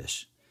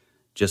jellyfish,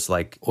 just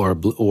like or a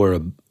blue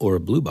bottle,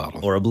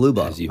 or a blue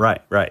bottle.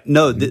 Right.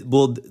 No,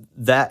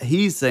 that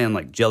he's saying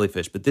like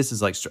jellyfish, but this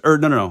is like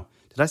no.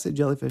 Did I say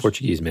jellyfish?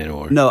 Portuguese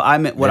man-o-war. No, I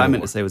meant I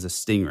meant to say was a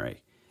stingray.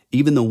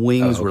 Even the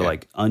wings were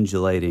like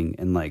undulating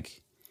and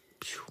like.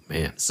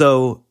 Man.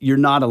 So you're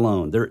not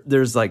alone.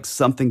 There's like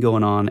something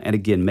going on, and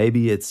again,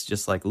 maybe it's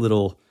just like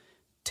little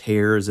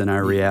tears in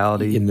our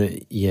reality.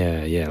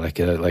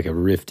 Like a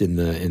rift in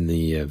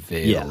the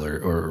veil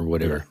or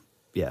whatever.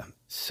 Yeah.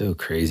 So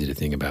crazy to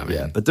think about, man.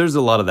 Yeah, but there's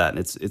a lot of that, and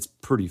it's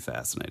pretty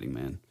fascinating,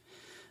 man.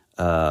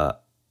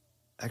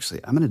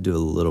 Actually, I'm going to do a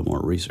little more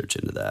research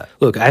into that.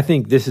 Look, I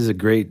think this is a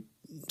great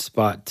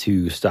spot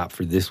to stop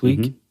for this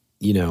week.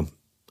 You know,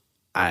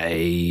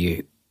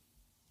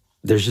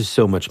 there's just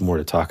so much more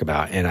to talk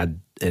about,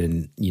 and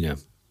you know,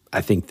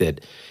 I think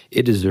that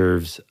it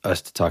deserves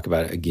us to talk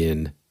about it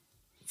again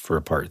for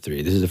a part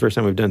 3. This is the first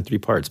time we've done 3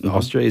 parts, but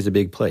Australia is a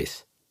big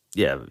place.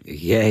 Yeah.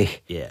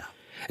 Yay. Yeah.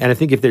 And I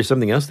think if there's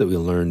something else that we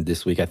learned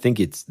this week, I think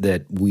it's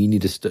that we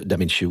need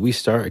to should we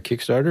start a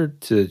Kickstarter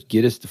to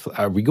get us to,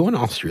 are we going to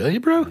Australia,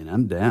 bro? I mean,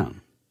 I'm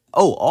down.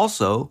 Oh,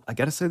 also, I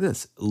got to say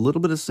this, a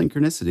little bit of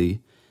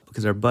synchronicity,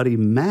 because our buddy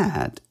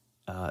Matt,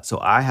 so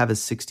I have a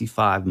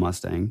 65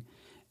 Mustang,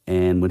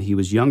 and when he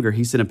was younger,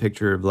 he sent a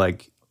picture of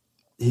like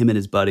him and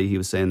his buddy. He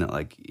was saying that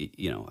like,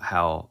 you know,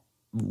 how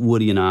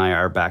Woody and I,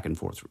 our back and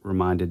forth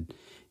reminded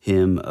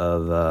him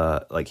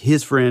of like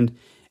his friend.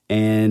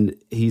 And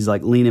he's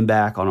like leaning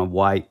back on a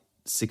white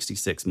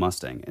 66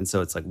 Mustang. And so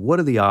it's like, what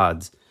are the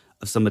odds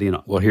of somebody in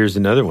a... Well, here's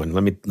another one.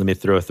 Let me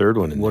throw a third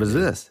one in. What is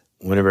this?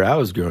 Whenever I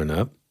was growing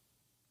up,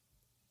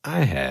 I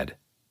had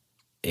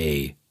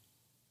a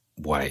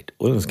white.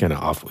 Well, it was kind of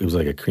off. It was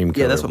like a cream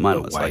color. Yeah, that's what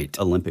mine was. White. Like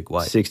Olympic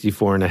white.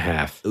 64 and a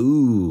half.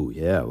 Ooh,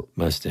 yeah.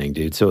 Mustang,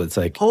 dude. So it's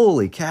like...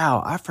 Holy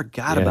cow. I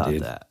forgot about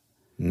that.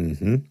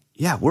 Mm-hmm.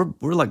 Yeah, we're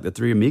like the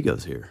 3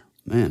 amigos here.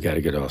 Man. You got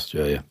to go to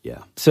Australia. Yeah.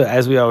 So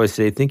as we always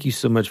say, thank you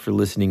so much for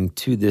listening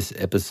to this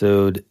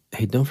episode.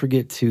 Hey, don't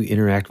forget to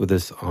interact with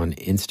us on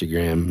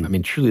Instagram. I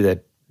mean, truly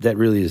that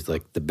really is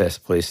like the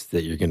best place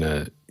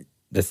that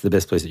that's the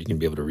best place that you can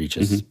be able to reach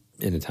us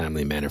in a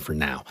timely manner for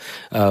now.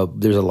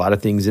 There's a lot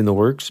of things in the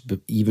works,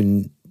 but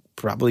even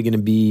probably going to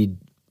be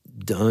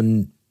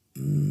done.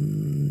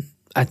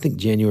 I think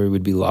January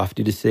would be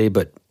lofty to say,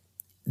 but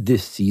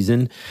this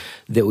season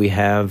that we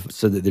have,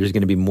 so that there's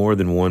going to be more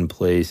than one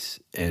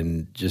place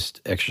and just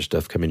extra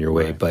stuff coming your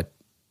way. Right. But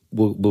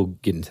we'll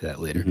get into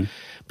that later.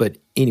 But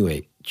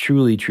anyway,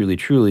 truly, truly,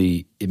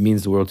 truly, it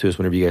means the world to us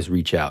whenever you guys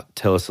reach out.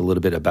 Tell us a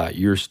little bit about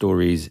your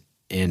stories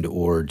and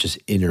or just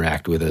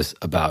interact with us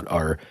about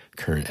our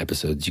current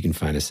episodes. You can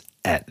find us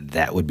at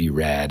That Would Be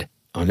Rad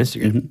on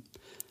Instagram.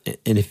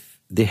 And if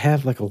they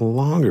have like a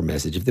longer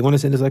message, if they want to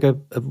send us like a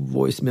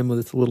voice memo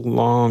that's a little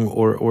long,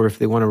 or if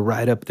they want to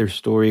write up their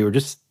story, or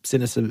just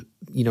send us a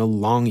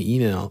long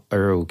email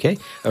or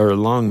a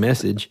long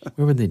message,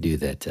 where would they do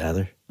that,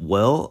 Tyler?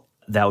 Well,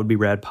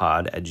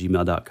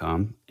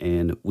 thatwouldberadpod@gmail.com.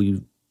 And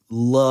we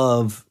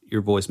love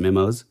your voice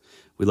memos.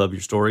 We love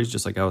your stories,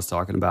 just like I was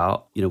talking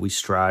about. We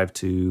strive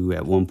to,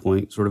 at one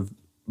point, sort of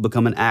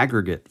become an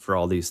aggregate for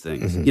all these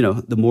things.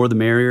 Mm-hmm. The more the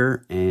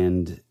merrier.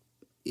 And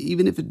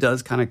even if it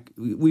does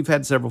we've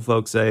had several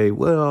folks say,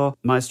 well,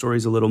 my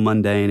story's a little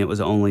mundane. It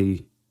was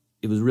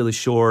really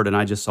short and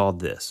I just saw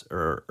this.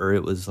 Or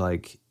it was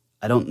like,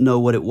 I don't know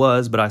what it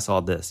was, but I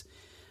saw this.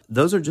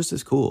 Those are just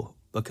as cool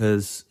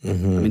because,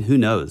 who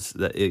knows?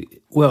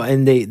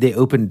 And they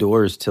open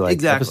doors to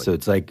Exactly.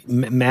 episodes. Like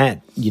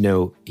Matt,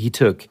 he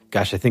took,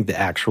 I think the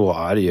actual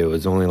audio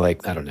is only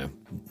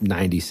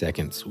 90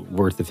 seconds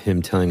worth of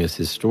him telling us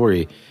his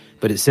story.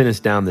 But it sent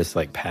us down this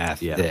path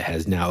that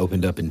has now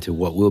opened up into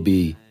what will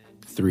be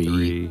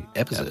three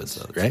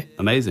episodes, right?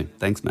 Amazing.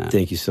 Thanks, Matt.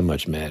 Thank you so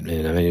much, Matt.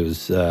 Man, it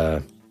was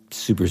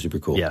super, super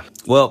cool. Yeah.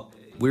 Well,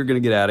 we're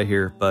going to get out of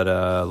here.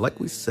 But like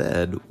we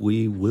said,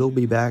 we will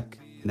be back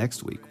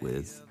next week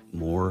with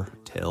more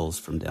Tales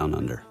from Down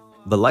Under.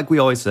 But like we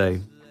always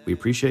say, we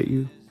appreciate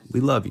you, we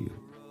love you,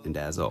 and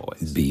as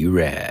always, be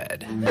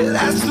rad.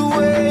 That's the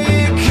way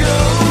it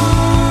goes.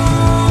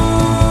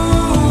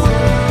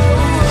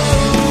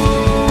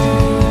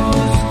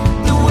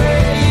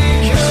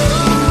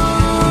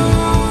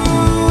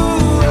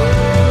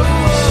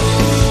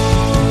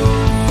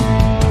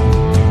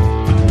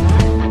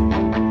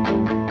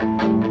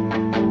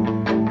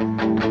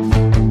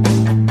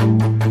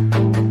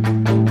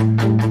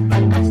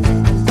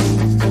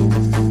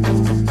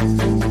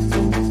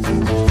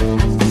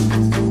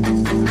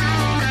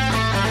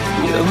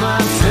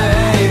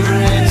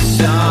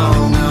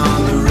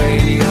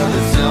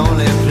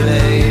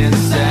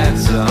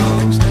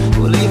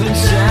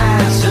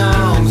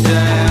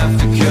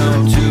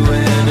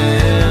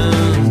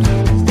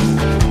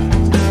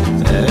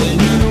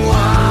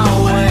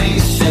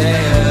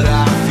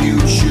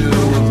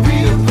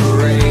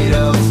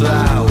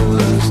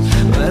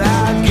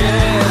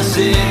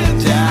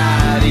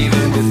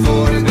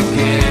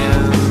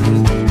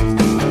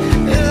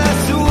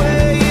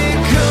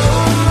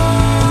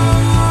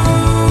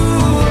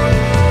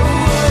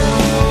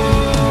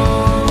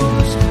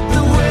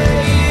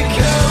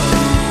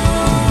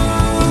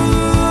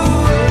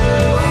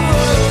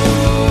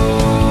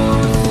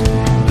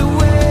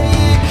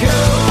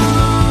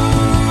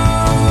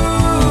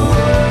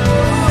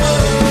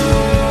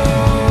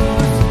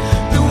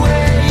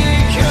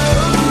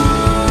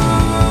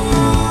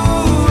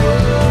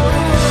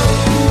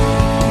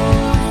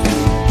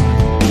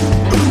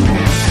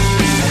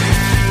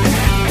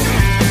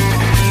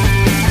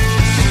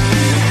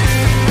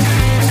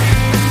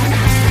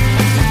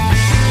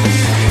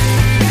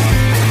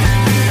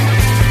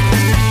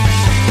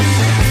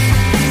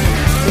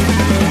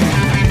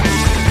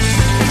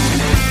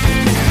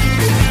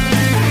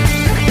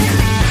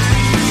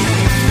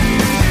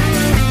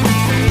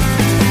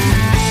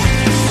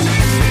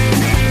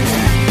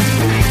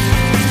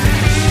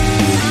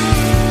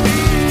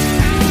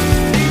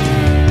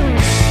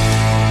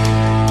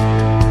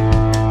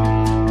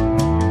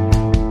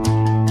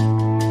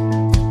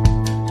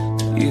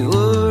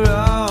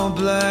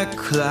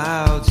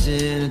 clouds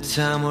in a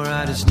time where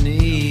I just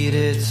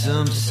needed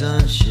some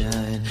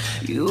sunshine.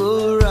 You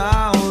were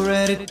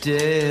already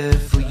dead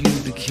before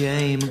you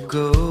became a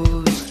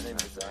ghost.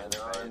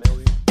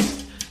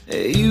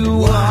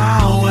 You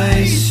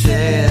always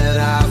said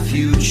our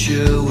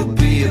future would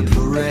be a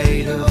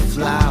parade of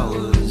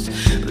flowers,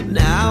 but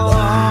now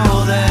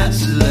all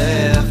that's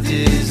left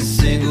is a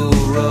single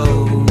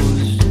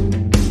rose.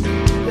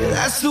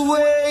 That's the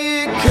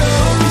way it goes.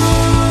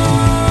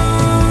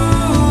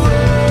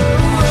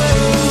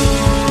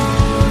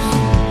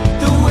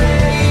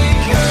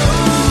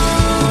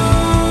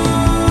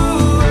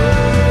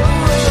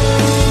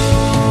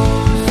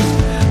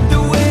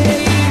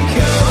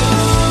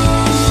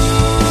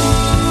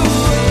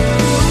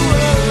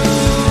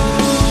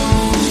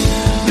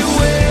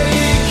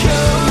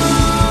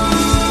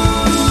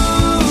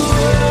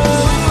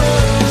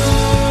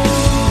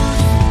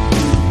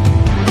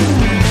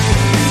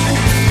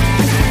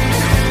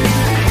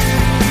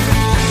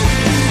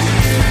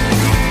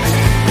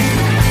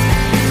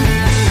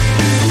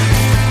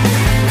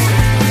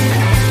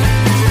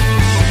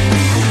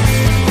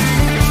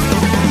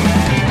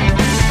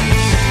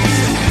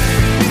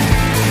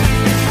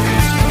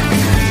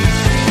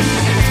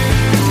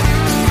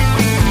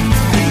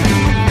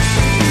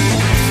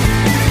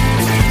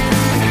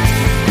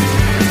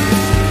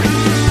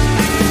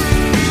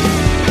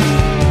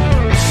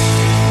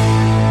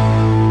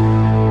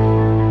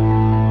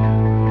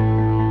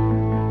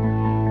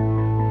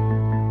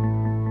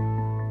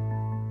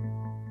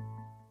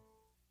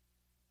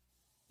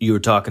 You were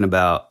talking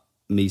about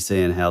me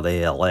saying how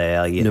they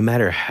you. No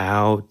matter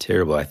how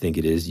terrible I think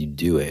it is, you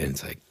do it. And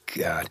it's like,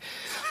 God.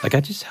 Like,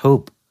 I just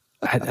hope.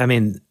 I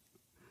mean,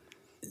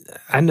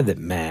 I know that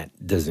Matt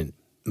doesn't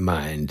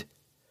mind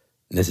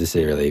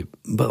necessarily,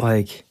 but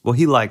like. Well,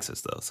 he likes us,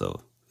 though, so.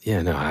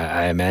 Yeah, no,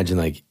 I imagine,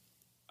 like.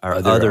 Our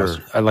other.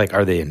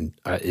 Are they.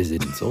 Is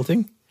it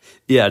insulting?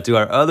 Yeah, to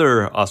our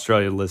other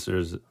Australian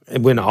listeners.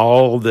 And when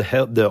all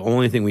the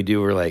only thing we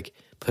do, we're like,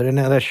 put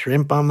another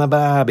shrimp on the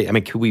barbie. I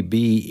mean, could we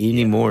be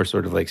any more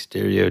sort of like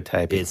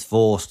stereotyping? It's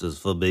Foster's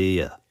for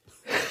beer.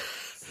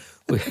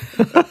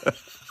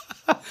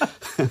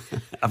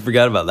 I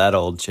forgot about that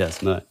old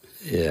chestnut.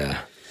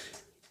 Yeah.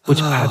 Which,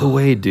 by the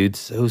way, dude,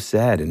 so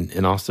sad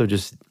and also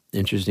just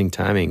interesting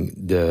timing.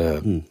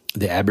 The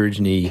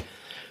Aboriginal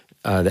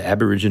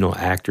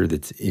actor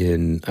that's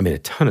in, I mean, a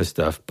ton of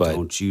stuff, but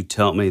don't you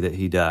tell me that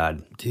he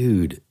died,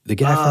 dude. The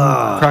guy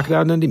from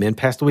Crocodile Dundee, man,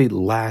 passed away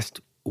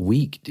last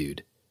week,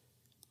 dude.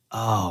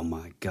 Oh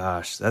my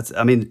gosh,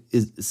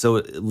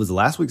 so was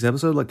last week's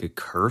episode like a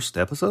cursed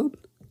episode?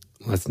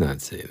 Let's not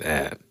say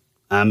that.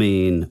 I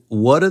mean,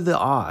 what are the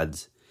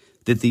odds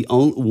that the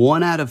only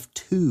one out of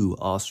 2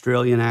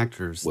 Australian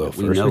actors that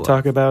we know we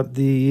talk about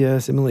the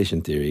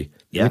simulation theory.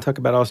 Then we talk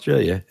about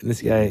Australia, and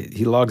this guy,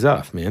 he logs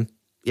off, man.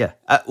 Yeah,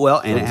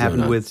 it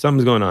happened with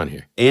something's going on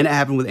here, and it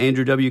happened with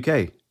Andrew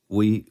WK.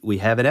 We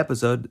have an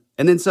episode,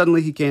 and then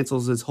suddenly he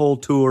cancels his whole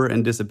tour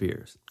and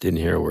disappears. Didn't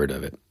hear a word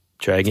of it.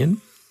 Try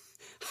again.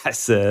 I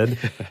said,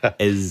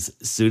 as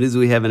soon as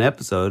we have an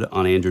episode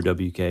on Andrew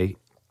WK,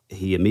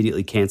 he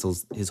immediately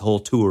cancels his whole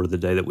tour the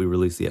day that we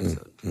release the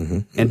episode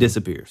and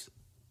disappears.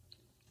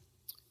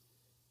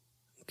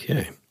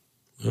 Okay.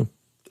 Well,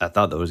 I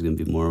thought there was going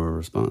to be more of a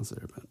response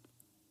there, but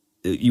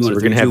you want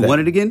to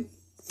want it again?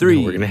 3.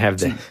 No, we're going to have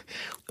that.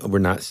 We're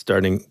not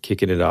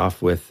kicking it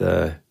off with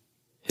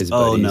his buddies.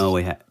 Oh no,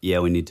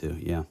 we need to.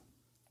 Yeah,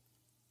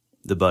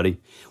 the buddy.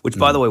 Which,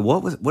 by the way,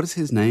 what is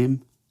his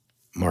name?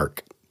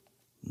 Mark.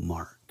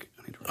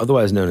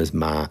 Otherwise known as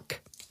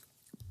Mark.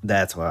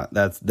 There's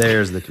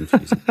the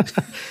confusion.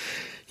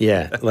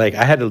 Yeah, like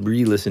I had to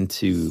re-listen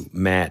to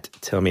Matt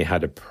tell me how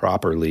to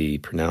properly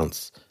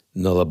pronounce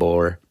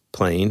Nullarbor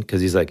Plain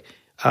because he's like,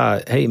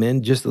 hey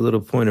man, just a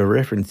little point of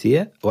reference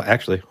here. Well,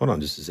 actually, hold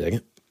on just a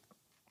second.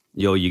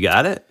 Yo, you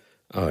got it?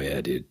 Oh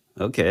yeah, dude.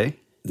 Okay.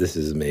 This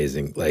is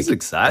amazing. Like, this is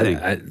exciting.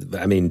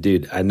 I mean,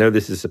 dude, I know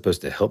this is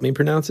supposed to help me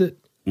pronounce it,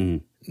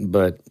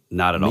 but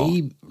not at all.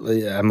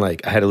 I'm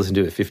like, I had to listen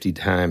to it 50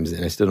 times,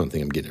 and I still don't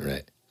think I'm getting it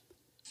right.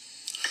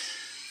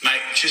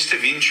 Mate, just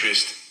of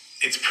interest,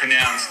 it's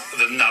pronounced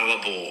the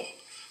Nullarbor.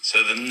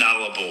 So the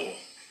Nullarbor.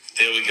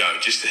 There we go,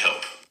 just to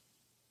help.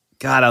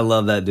 God, I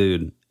love that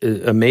dude.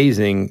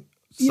 Amazing.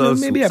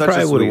 Maybe I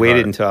probably would have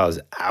waited until I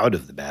was out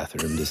of the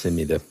bathroom to send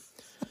me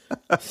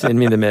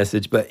the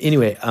message. But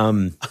anyway,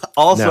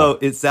 also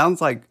it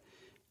sounds like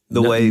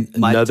the way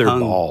my another tongue,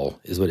 ball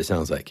is what it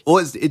sounds like.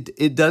 Well,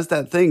 it does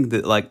that thing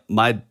that like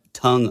my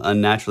tongue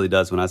unnaturally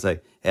does when I say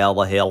hell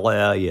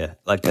yeah,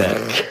 like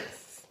that.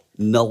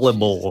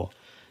 Nullable.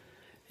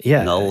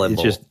 Yeah, nullable.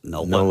 It's just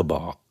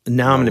nullable.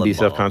 Now I'm going to be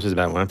self-conscious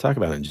about it when I talk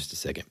about it in just a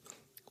second.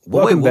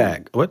 Welcome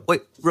back. What?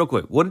 Wait, real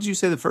quick. What did you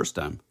say the first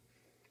time?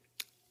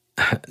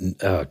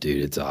 Oh,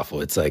 dude, it's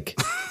awful. It's like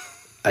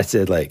I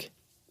said, like,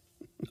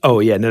 oh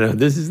yeah, no,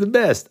 this is the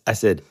best. I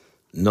said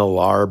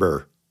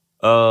Nullarbor.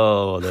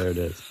 Oh, there it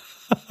is.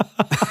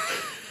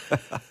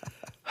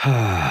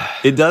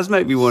 It does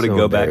make me want to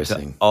go back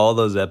to all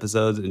those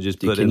episodes and just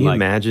put in. Can you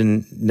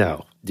imagine?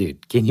 No,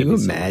 dude. Can you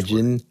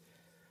imagine?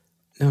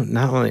 No,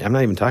 not only. I'm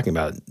not even talking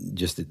about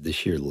just the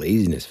sheer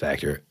laziness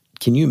factor.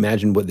 Can you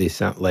imagine what they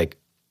sound like?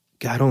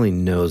 God only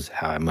knows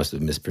how I must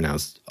have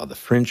mispronounced all the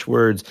French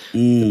words,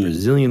 the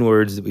Brazilian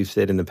words that we've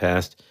said in the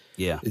past.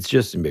 Yeah. It's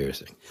just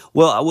embarrassing.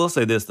 Well, I will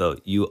say this, though.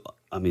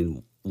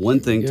 One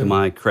thing to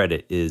my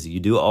credit is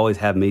you do always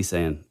have me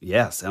saying,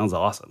 yeah, sounds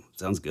awesome.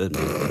 Sounds good,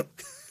 man.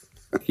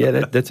 Yeah,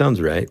 that sounds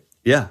right.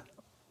 Yeah.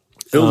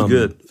 Feels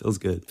good. Feels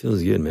good.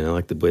 Feels good, man. I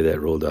like the way that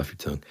rolled off your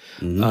tongue.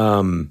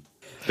 Man,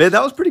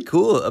 that was pretty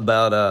cool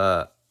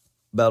about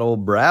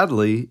old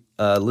Bradley.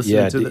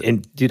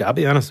 Dude, I'll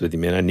be honest with you,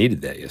 man. I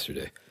needed that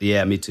yesterday.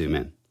 Yeah, me too,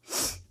 man.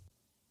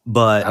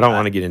 But I don't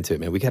want to get into it,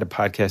 man. We got a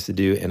podcast to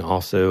do, and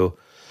also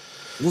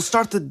we'll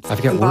start the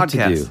I've got work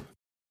to do.